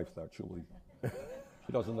tell my wife that, Julie.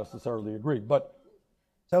 She doesn't necessarily agree. But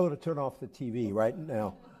tell her to turn off the TV right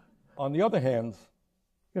now. On the other hand,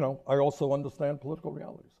 I also understand political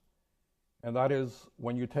realities. And that is,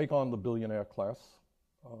 when you take on the billionaire class,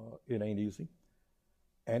 it ain't easy.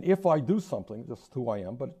 And if I do something, just who I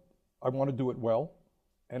am, but I want to do it well.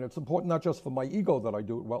 And it's important not just for my ego that I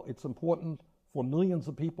do it well, it's important for millions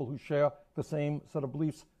of people who share the same set of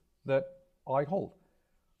beliefs that I hold.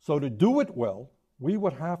 So to do it well, we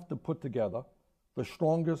would have to put together the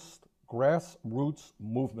strongest grassroots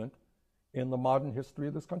movement in the modern history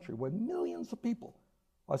of this country, where millions of people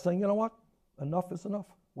are saying, you know what, enough is enough.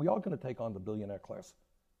 We are going to take on the billionaire class.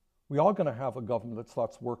 We are going to have a government that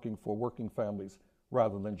starts working for working families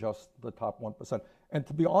rather than just the top 1%. And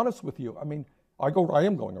to be honest with you, I mean, I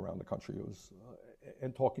am going around the country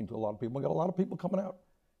and talking to a lot of people. We got a lot of people coming out.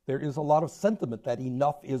 There is a lot of sentiment that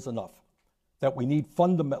enough is enough, that we need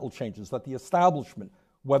fundamental changes, that the establishment,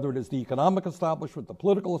 whether it is the economic establishment, the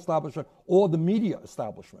political establishment, or the media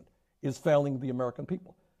establishment, is failing the American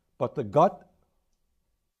people. But the gut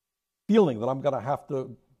feeling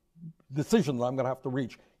that decision that I'm going to have to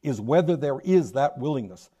reach is whether there is that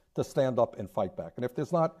willingness to stand up and fight back. And if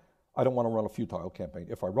there's not, I don't want to run a futile campaign.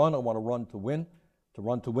 If I run, I want to run to win. To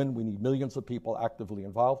run to win, we need millions of people actively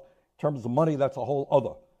involved. In terms of money, that's a whole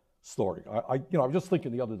other story. I was just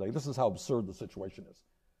thinking the other day, this is how absurd the situation is.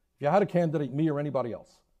 If you had a candidate, me or anybody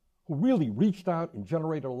else, who really reached out and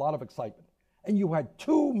generated a lot of excitement, and you had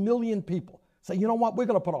 2 million people say, you know what, we're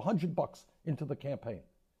going to put $100 into the campaign.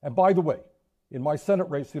 And by the way, in my Senate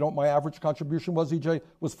race, my average contribution was, EJ,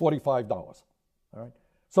 was $45. All right.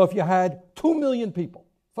 So if you had 2 million people,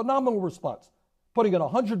 phenomenal response, putting in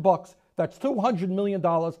 $100, that's $200 million.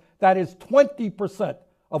 That is 20%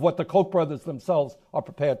 of what the Koch brothers themselves are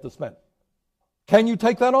prepared to spend. Can you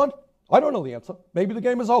take that on? I don't know the answer. Maybe the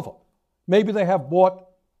game is over. Maybe they have bought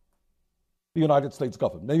the United States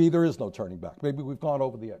government. Maybe there is no turning back. Maybe we've gone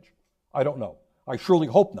over the edge. I don't know. I surely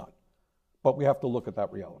hope not. But we have to look at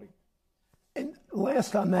that reality. And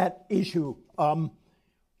last on that issue,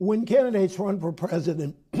 when candidates run for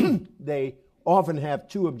president, they often have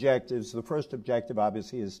two objectives. The first objective,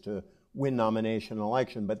 obviously, is to win nomination and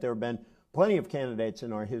election, but there have been plenty of candidates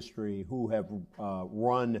in our history who have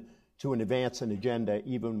run to advance an agenda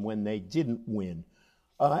even when they didn't win.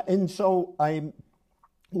 And so I'm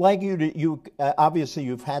like you obviously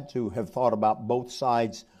you've had to have thought about both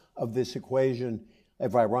sides of this equation.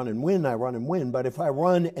 If I run and win, I run and win. But if I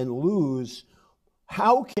run and lose,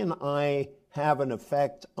 how can I have an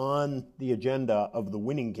effect on the agenda of the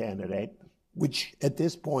winning candidate, which at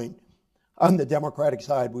this point, on the Democratic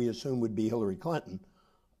side, we assume would be Hillary Clinton,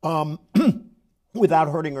 without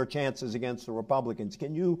hurting her chances against the Republicans.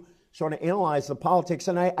 Can you sort of analyze the politics?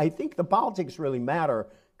 And I think the politics really matter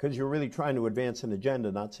because you're really trying to advance an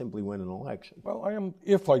agenda, not simply win an election. Well, I am,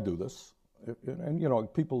 if I do this, and you know,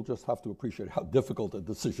 people just have to appreciate how difficult a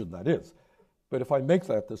decision that is. But if I make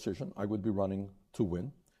that decision, I would be running to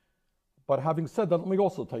win. But having said that, let me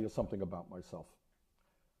also tell you something about myself.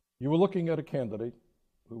 You were looking at a candidate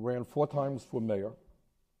who ran 4 times for mayor,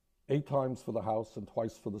 8 times for the House, and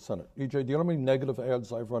twice for the Senate. EJ, do you know how many negative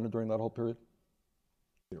ads I've run during that whole period?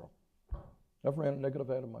 0. Never ran a negative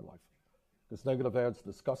ad in my life. Because negative ads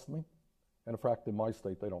disgust me, and in fact, in my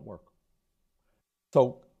state, they don't work.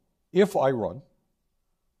 So if I run,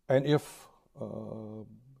 and if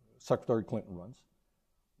Secretary Clinton runs,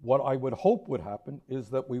 what I would hope would happen is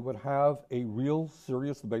that we would have a real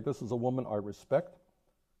serious debate. This is a woman I respect,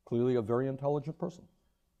 clearly a very intelligent person,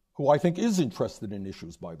 who I think is interested in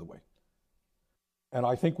issues, by the way. And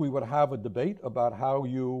I think we would have a debate about how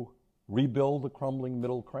you rebuild the crumbling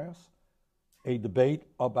middle class, a debate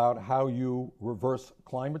about how you reverse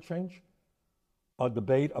climate change, a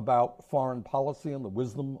debate about foreign policy and the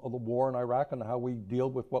wisdom of the war in Iraq and how we deal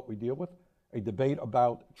with what we deal with, a debate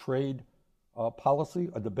about trade policy,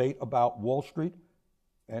 a debate about Wall Street,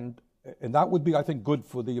 and that would be, I think, good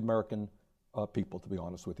for the American people, to be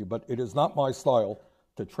honest with you. But it is not my style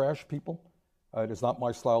to trash people. It is not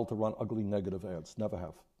my style to run ugly negative ads. Never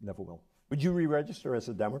have, never will. Would you re-register as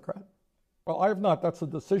a Democrat? Well, I have not. That's a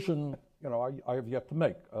decision, you know, I have yet to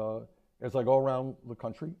make. As I go around the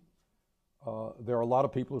country, there are a lot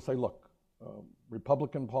of people who say, look,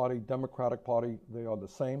 Republican Party, Democratic Party, they are the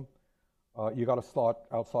same. You got to start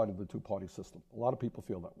outside of the two-party system. A lot of people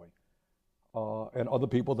feel that way. And other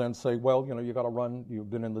people then say, well, you know, you got to run. You've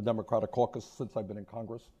been in the Democratic caucus since I've been in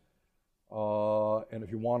Congress. And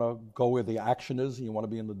if you want to go where the action is and you want to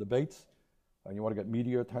be in the debates and you want to get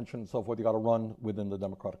media attention and so forth, you got to run within the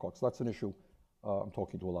Democratic caucus. That's an issue I'm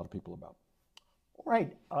talking to a lot of people about. All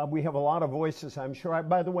right. We have a lot of voices, I'm sure.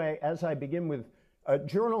 By the way, as I begin with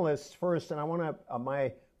journalists first, and I want to,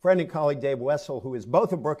 my friend and colleague Dave Wessel, who is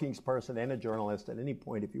both a Brookings person and a journalist, at any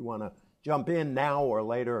point, if you want to jump in now or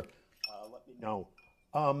later, let me know.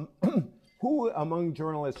 Who among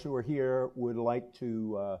journalists who are here would like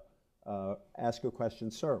to ask a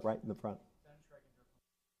question? Sir, right in the front.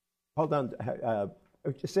 Hold on.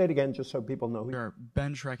 Just say it again just so people know who. Sure.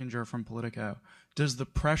 Ben Schreckinger from Politico. Does the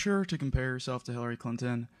pressure to compare yourself to Hillary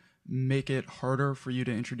Clinton make it harder for you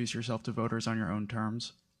to introduce yourself to voters on your own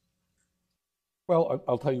terms? Well,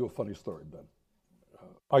 I'll tell you a funny story, Ben.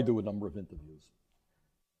 I do a number of interviews.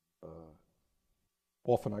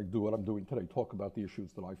 Often I do what I'm doing today, talk about the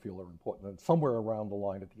issues that I feel are important. And somewhere around the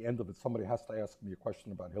line, at the end of it, somebody has to ask me a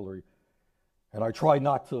question about Hillary. And I try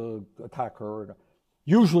not to attack her.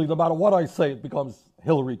 Usually, no matter what I say, it becomes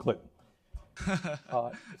Hillary Clinton.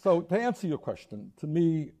 So to answer your question, to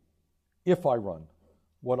me, if I run,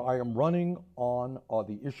 what I am running on are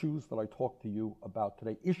the issues that I talked to you about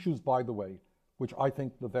today. Issues, by the way, which I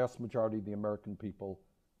think the vast majority of the American people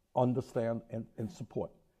understand and support.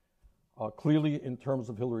 Clearly, in terms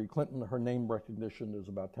of Hillary Clinton, her name recognition is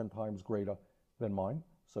about 10 times greater than mine.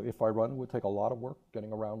 So if I run, it would take a lot of work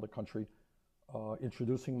getting around the country,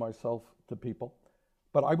 introducing myself to people.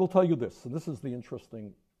 But I will tell you this, and this is the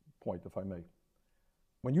interesting point, if I may.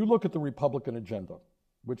 When you look at the Republican agenda,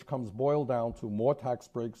 which comes boiled down to more tax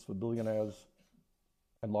breaks for billionaires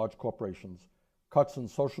and large corporations, cuts in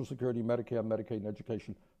Social Security, Medicare, Medicaid, and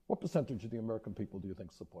education, what percentage of the American people do you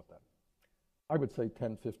think support that? I would say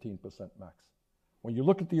 10, 15% max. When you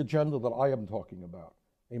look at the agenda that I am talking about,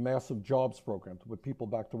 a massive jobs program to put people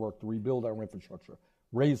back to work, to rebuild our infrastructure,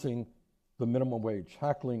 raising the minimum wage,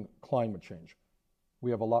 tackling climate change,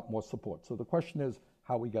 we have a lot more support. So the question is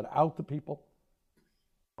how we get out to people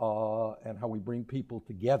and how we bring people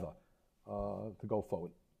together to go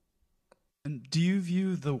forward. And do you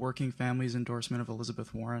view the working families endorsement of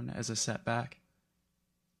Elizabeth Warren as a setback?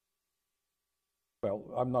 Well,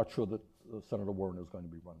 I'm not sure that Senator Warren is going to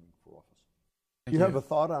be running for office. Do you have a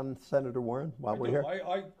thought on Senator Warren while we're here?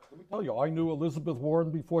 Let me tell you, I knew Elizabeth Warren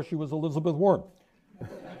before she was Elizabeth Warren.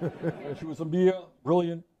 She was a mere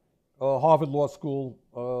brilliant Harvard Law School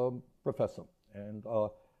professor. And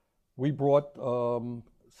we brought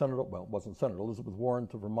Elizabeth Warren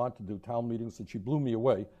to Vermont to do town meetings, and she blew me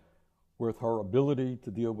away with her ability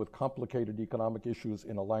to deal with complicated economic issues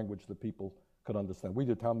in a language that people could understand. We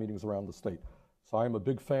did town meetings around the state. So I am a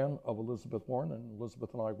big fan of Elizabeth Warren, and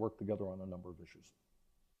Elizabeth and I work together on a number of issues.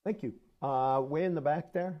 Thank you. Way in the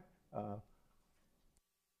back there.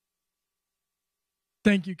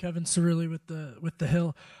 Thank you, Kevin Cerulli with the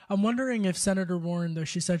Hill. I'm wondering if Senator Warren, though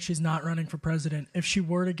she said she's not running for president, if she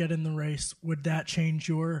were to get in the race, would that change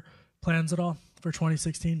your plans at all for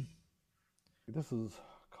 2016? This is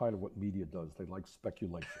kind of what media does. They like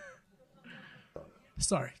speculation.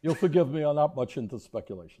 Sorry. You'll forgive me, I'm not much into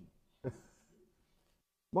speculation.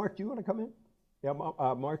 Mark, do you want to come in? Yeah,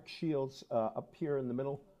 Mark Shields up here in the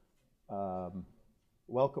middle.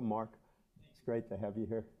 Welcome, Mark. It's great to have you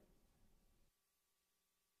here.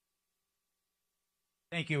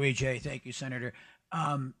 Thank you, EJ. Thank you, Senator.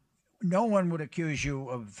 No one would accuse you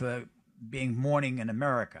of being mourning in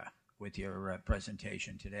America with your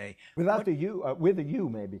presentation today. Without the you, with a you,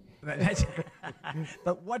 maybe.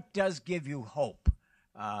 But what does give you hope?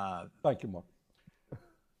 Thank you, Mark.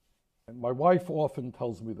 And my wife often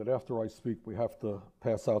tells me that after I speak, we have to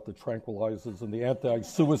pass out the tranquilizers and the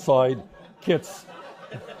anti-suicide kits.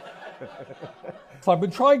 So I've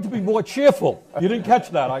been trying to be more cheerful. You didn't catch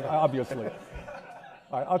that, obviously.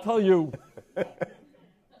 I'll tell you,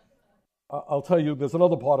 there's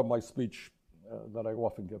another part of my speech that I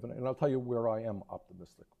often give, and I'll tell you where I am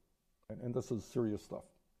optimistic. And this is serious stuff.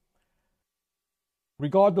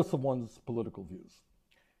 Regardless of one's political views,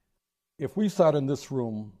 if we sat in this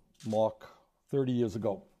room, Mark, 30 years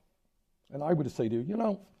ago, and I would say to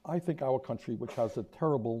you, I think our country, which has a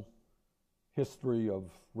terrible history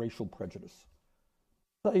of racial prejudice,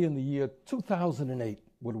 say in the year 2008,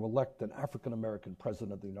 would elect an African-American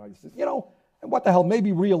president of the United States, and what the hell,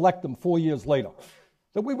 maybe re-elect him 4 years later,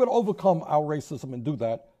 that we would overcome our racism and do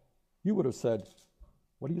that, you would have said,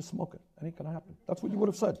 what are you smoking? That ain't gonna happen. That's what you would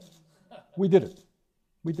have said. We did it.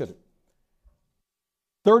 We did it.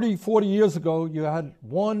 30, 40 years ago, you had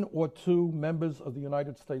 1 or 2 members of the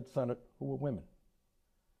United States Senate who were women.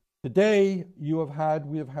 Today, we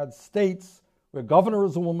have had states where governor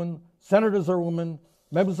is a woman, senators are women,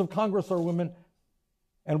 members of Congress are women,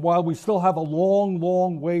 and while we still have a long,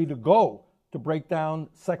 long way to go to break down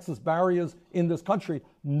sexist barriers in this country,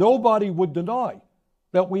 nobody would deny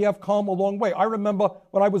that we have come a long way. I remember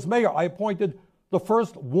when I was mayor, I appointed the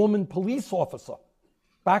first woman police officer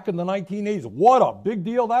back in the 1980s. What a big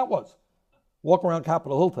deal that was. Walk around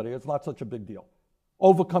Capitol Hill today, it's not such a big deal.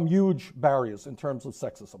 Overcome huge barriers in terms of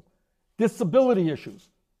sexism. Disability issues.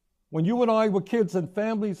 When you and I were kids and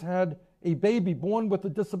families had a baby born with a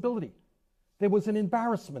disability, there was an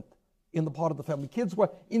embarrassment in the part of the family. Kids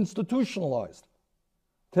were institutionalized.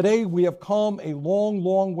 Today, we have come a long,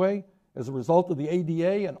 long way as a result of the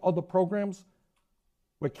ADA and other programs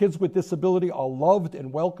where kids with disability are loved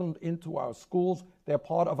and welcomed into our schools. They're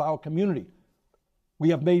part of our community. We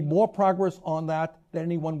have made more progress on that than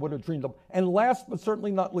anyone would have dreamed of. And last but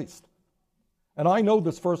certainly not least, and I know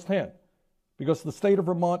this firsthand because the state of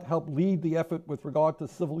Vermont helped lead the effort with regard to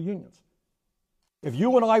civil unions. If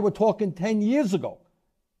you and I were talking 10 years ago,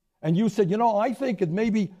 and you said, I think in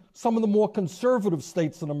maybe some of the more conservative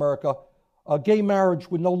states in America, gay marriage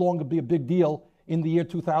would no longer be a big deal in the year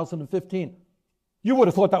 2015. You would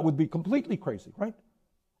have thought that would be completely crazy, right?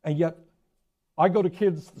 And yet, I go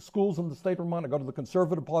to schools in the state of Vermont, I go to the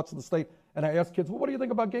conservative parts of the state, and I ask kids, well, what do you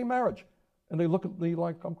think about gay marriage? And they look at me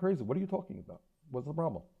like I'm crazy. What are you talking about? What's the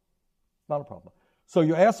problem? Not a problem. So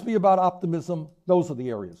you asked me about optimism. Those are the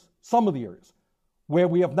areas, some of the areas, where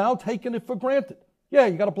we have now taken it for granted. Yeah,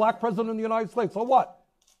 you got a black president in the United States, so what?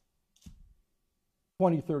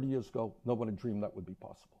 20, 30 years ago, nobody dreamed that would be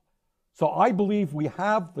possible. So I believe we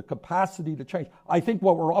have the capacity to change. I think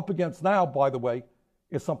what we're up against now, by the way,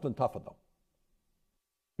 is something tougher, though.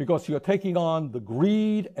 Because you're taking on the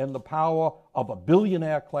greed and the power of a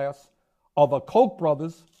billionaire class, of a Koch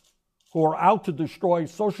brothers who are out to destroy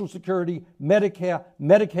Social Security, Medicare,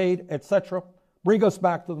 Medicaid, etc., bring us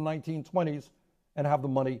back to the 1920s and have the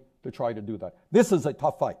money to try to do that. This is a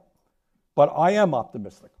tough fight, but I am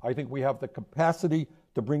optimistic. I think we have the capacity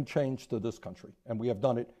to bring change to this country, and we have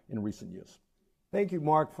done it in recent years. Thank you,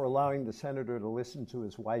 Mark, for allowing the senator to listen to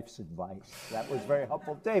his wife's advice. That was very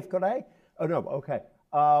helpful. Dave, could I? Oh, no, okay.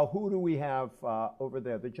 Who do we have over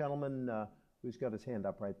there? The gentleman who's got his hand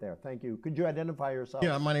up right there. Thank you. Could you identify yourself?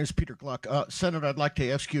 Yeah, my name is Peter Gluck. Senator, I'd like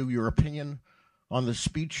to ask you your opinion on the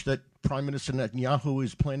speech that Prime Minister Netanyahu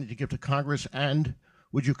is planning to give to Congress, and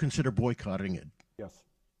would you consider boycotting it? Yes.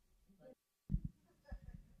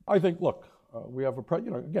 I think, look, we have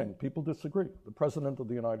again, people disagree. The President of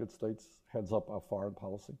the United States heads up our foreign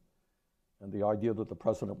policy, and the idea that the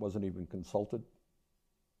President wasn't even consulted,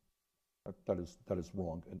 that is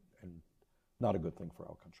wrong and not a good thing for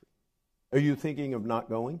our country. Are you thinking of not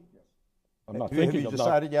going? Yes. I'm not thinking Have you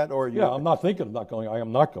decided yet? Or I'm not thinking of not going. I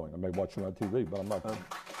am not going. I may watch it on TV, but I'm not going.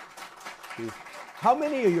 How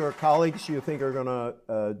many of your colleagues do you think are going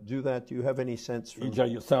to do that? Do you have any sense?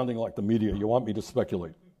 EJ, you're sounding like the media. You want me to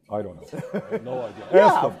speculate? I don't know. I have no idea.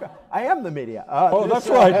 Yeah, I am the media. That's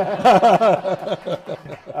right.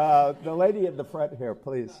 The lady in the front here,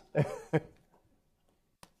 please.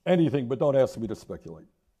 Anything, but don't ask me to speculate.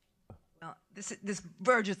 Well, this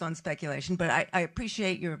verges on speculation, but I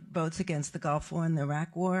appreciate your votes against the Gulf War and the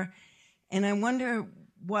Iraq War, and I wonder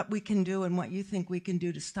what we can do and what you think we can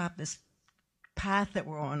do to stop this path that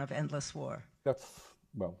we're on of endless war.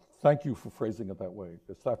 Well, thank you for phrasing it that way.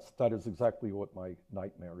 That is exactly what my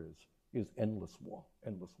nightmare is endless war,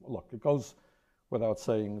 endless war. Look, it goes without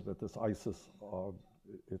saying that this ISIS,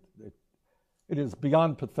 it is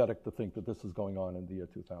beyond pathetic to think that this is going on in the year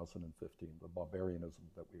 2015, the barbarianism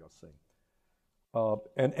that we are seeing.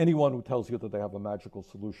 And anyone who tells you that they have a magical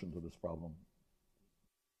solution to this problem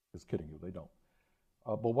is kidding you. They don't.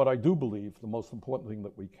 But what I do believe, the most important thing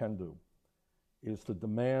that we can do is to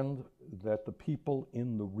demand that the people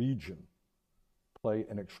in the region play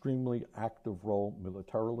an extremely active role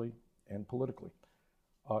militarily and politically.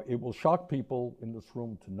 It will shock people in this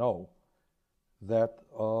room to know that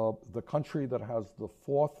the country that has the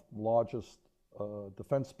fourth largest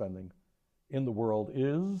defense spending in the world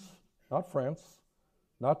is not France,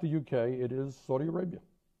 not the UK, it is Saudi Arabia,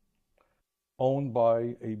 owned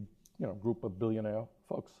by a group of billionaire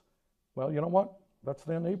folks. Well, you know what? That's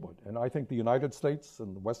their neighborhood. And I think the United States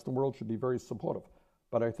and the Western world should be very supportive.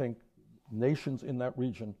 But I think nations in that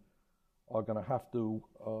region are going to have to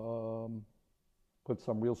put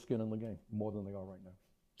some real skin in the game, more than they are right now.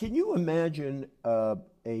 Can you imagine a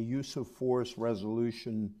use of force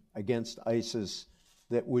resolution against ISIS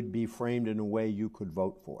that would be framed in a way you could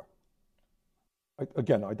vote for?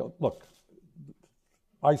 Again, I don't, look,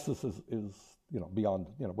 ISIS is beyond,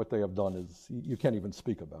 what they have done is, you can't even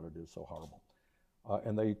speak about it, it is so horrible.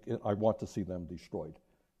 And I want to see them destroyed.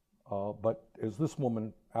 But as this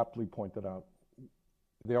woman aptly pointed out,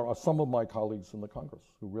 there are some of my colleagues in the Congress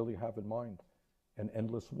who really have in mind an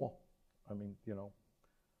endless war. I mean,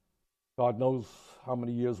 God knows how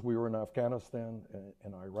many years we were in Afghanistan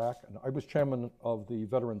and Iraq. And I was chairman of the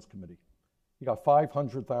Veterans Committee. You got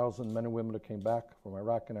 500,000 men and women that came back from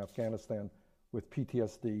Iraq and Afghanistan with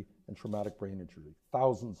PTSD and traumatic brain injury.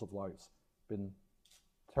 Thousands of lives been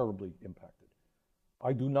terribly impacted.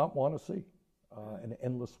 I do not want to see an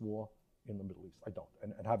endless war in the Middle East. I don't.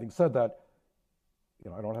 And having said that,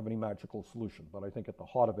 I don't have any magical solution, but I think at the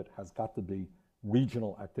heart of it has got to be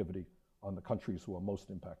regional activity on the countries who are most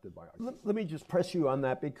impacted by ISIS. Let me just press you on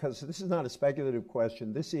that, because this is not a speculative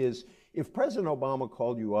question. This is, if President Obama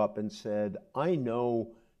called you up and said, I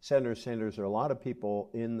know, Senator Sanders, there are a lot of people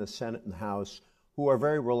in the Senate and House who are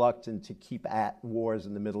very reluctant to keep at wars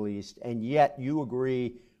in the Middle East, and yet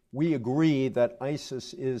we agree that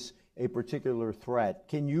ISIS is a particular threat.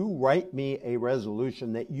 Can you write me a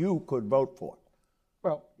resolution that you could vote for?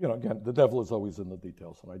 Well, again, the devil is always in the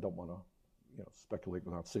details, and I don't want to, speculate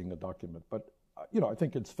without seeing a document. But, I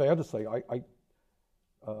think it's fair to say I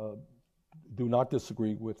do not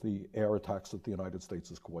disagree with the air attacks that the United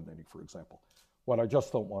States is coordinating, for example. What I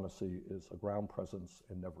just don't want to see is a ground presence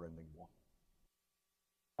in never-ending war.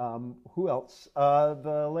 Who else?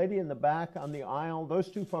 The lady in the back on the aisle.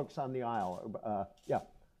 Those two folks on the aisle. Yeah.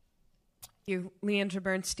 Thank you. Leandra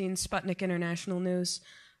Bernstein, Sputnik International News.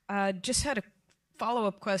 Just had a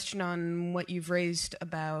follow-up question on what you've raised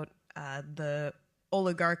about the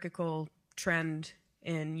oligarchical trend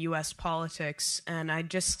in U.S. politics, and I'd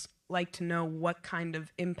just like to know what kind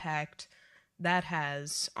of impact that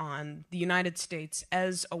has on the United States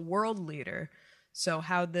as a world leader. So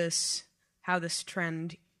how this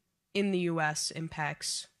trend in the U.S.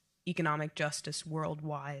 impacts economic justice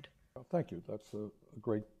worldwide. Well, thank you. That's a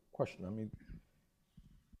great question. I mean,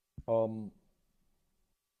 I'll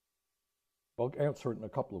answer it in a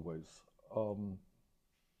couple of ways.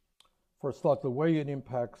 First off, the way it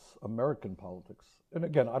impacts American politics, and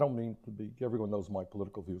again, I don't mean to be, everyone knows my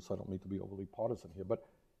political views, so I don't mean to be overly partisan here, but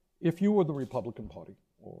if you were the Republican Party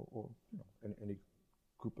or any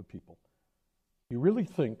group of people, you really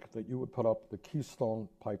think that you would put up the Keystone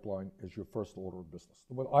Pipeline as your first order of business?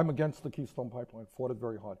 Well, I'm against the Keystone Pipeline, fought it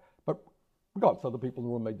very hard, but regardless, other people in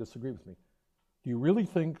the room may disagree with me. Do you really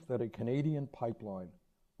think that a Canadian pipeline,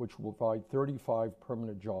 which will provide 35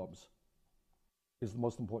 permanent jobs, is the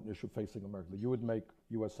most important issue facing America? You would make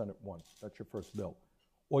U.S. Senate 1. That's your first bill.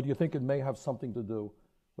 Or do you think it may have something to do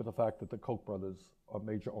with the fact that the Koch brothers are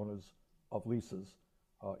major owners of leases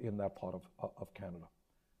in that part of Canada?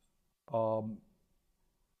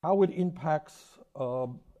 How it impacts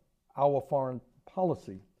our foreign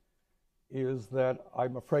policy is that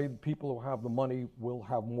I'm afraid people who have the money will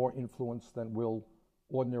have more influence than will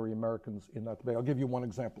ordinary Americans in that debate. I'll give you one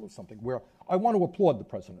example of something where I want to applaud the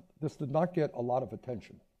president. This did not get a lot of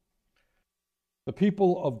attention. The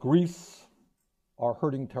people of Greece are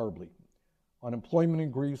hurting terribly. Unemployment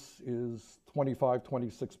in Greece is 25,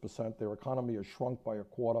 26%. Their economy has shrunk by a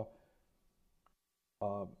quarter.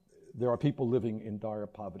 There are people living in dire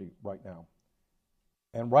poverty right now.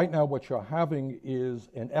 And right now what you're having is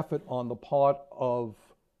an effort on the part of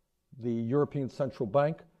the European Central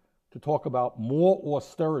Bank to talk about more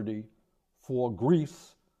austerity for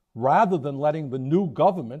Greece rather than letting the new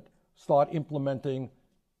government start implementing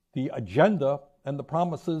the agenda and the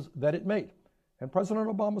promises that it made. And President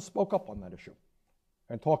Obama spoke up on that issue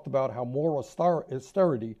and talked about how more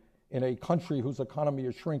austerity in a country whose economy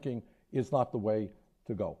is shrinking is not the way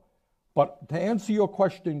to go. But to answer your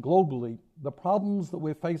question globally, the problems that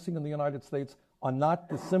we're facing in the United States are not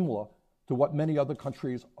dissimilar to what many other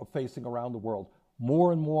countries are facing around the world.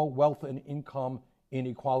 More and more wealth and income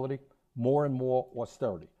inequality, more and more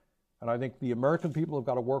austerity. And I think the American people have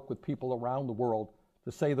got to work with people around the world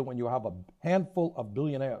to say that when you have a handful of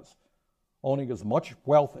billionaires owning as much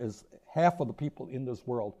wealth as half of the people in this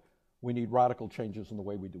world, we need radical changes in the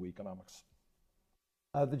way we do economics.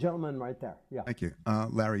 The gentleman right there. Yeah. Thank you.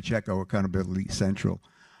 Larry Checco, Accountability Central.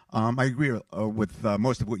 I agree with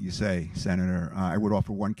most of what you say, Senator. I would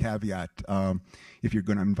offer one caveat. If you're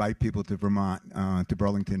going to invite people to Vermont, to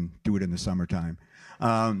Burlington, do it in the summertime.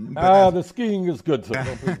 The skiing is good, too.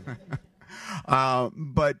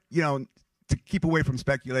 But, you know, to keep away from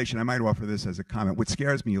speculation, I might offer this as a comment. What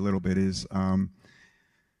scares me a little bit is,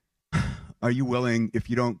 are you willing, if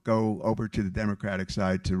you don't go over to the Democratic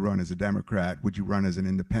side to run as a Democrat, would you run as an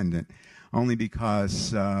independent? Only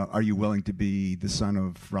because, are you willing to be the son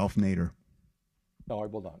of Ralph Nader? No, I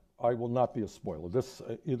will not. I will not be a spoiler.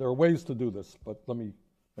 There are ways to do this, but let me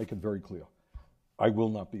make it very clear. I will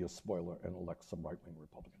not be a spoiler and elect some right-wing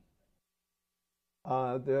Republican.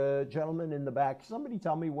 The gentleman in the back, somebody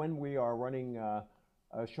tell me when we are running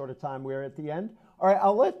short of time. We're at the end. All right,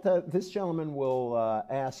 I'll let this gentleman will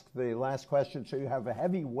ask the last question so you have a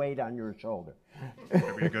heavy weight on your shoulder.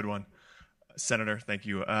 That'll be a good one. Senator, thank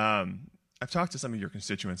you. I've talked to some of your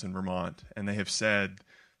constituents in Vermont, and they have said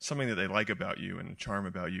something that they like about you and charm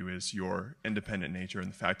about you is your independent nature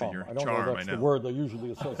and the fact that you're I don't charm. know that's the word they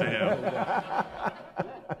usually associate. Yeah.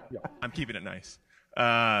 I'm keeping it nice.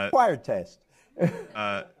 Acquired taste.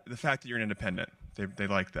 The fact that you're an independent, they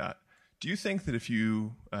like that. Do you think that if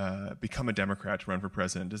you become a Democrat to run for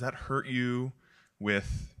president, does that hurt you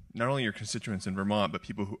with not only your constituents in Vermont, but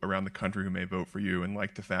people around the country who may vote for you and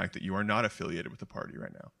like the fact that you are not affiliated with the party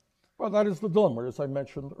right now? Well, that is the dilemma, as I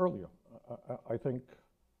mentioned earlier. I think,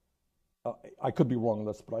 I could be wrong on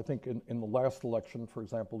this, but I think in the last election, for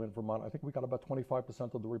example, in Vermont, I think we got about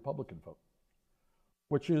 25% of the Republican vote,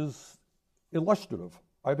 which is illustrative.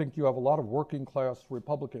 I think you have a lot of working class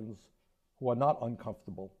Republicans who are not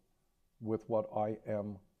uncomfortable with what I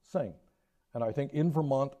am saying. And I think in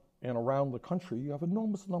Vermont and around the country, you have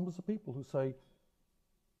enormous numbers of people who say,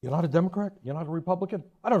 you're not a Democrat, you're not a Republican,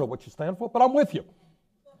 I don't know what you stand for, but I'm with you.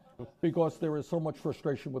 Because there is so much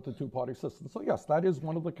frustration with the two-party system. So yes, that is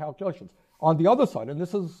one of the calculations. On the other side, and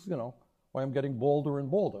this is, you know, why I'm getting bolder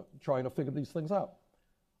and bolder, trying to figure these things out.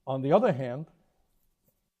 On the other hand,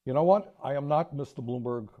 you know what? I am not Mr.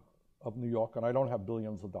 Bloomberg of New York, and I don't have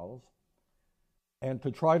billions of dollars. And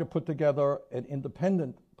to try to put together an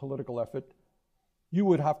independent political effort, you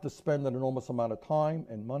would have to spend an enormous amount of time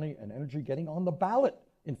and money and energy getting on the ballot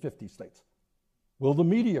in 50 states. Will the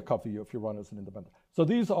media cover you if you run as an independent? So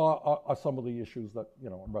these are some of the issues that,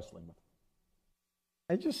 you know, I'm wrestling with.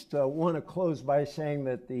 I just want to close by saying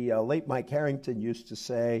that the late Mike Harrington used to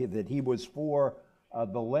say that he was for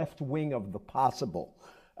the left wing of the possible.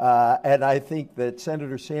 And I think that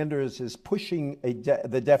Senator Sanders is pushing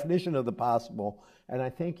the definition of the possible, and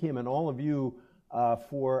I thank him and all of you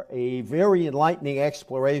for a very enlightening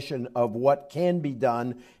exploration of what can be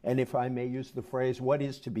done, and if I may use the phrase, what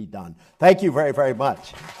is to be done. Thank you very, very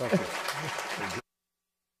much. Thank you.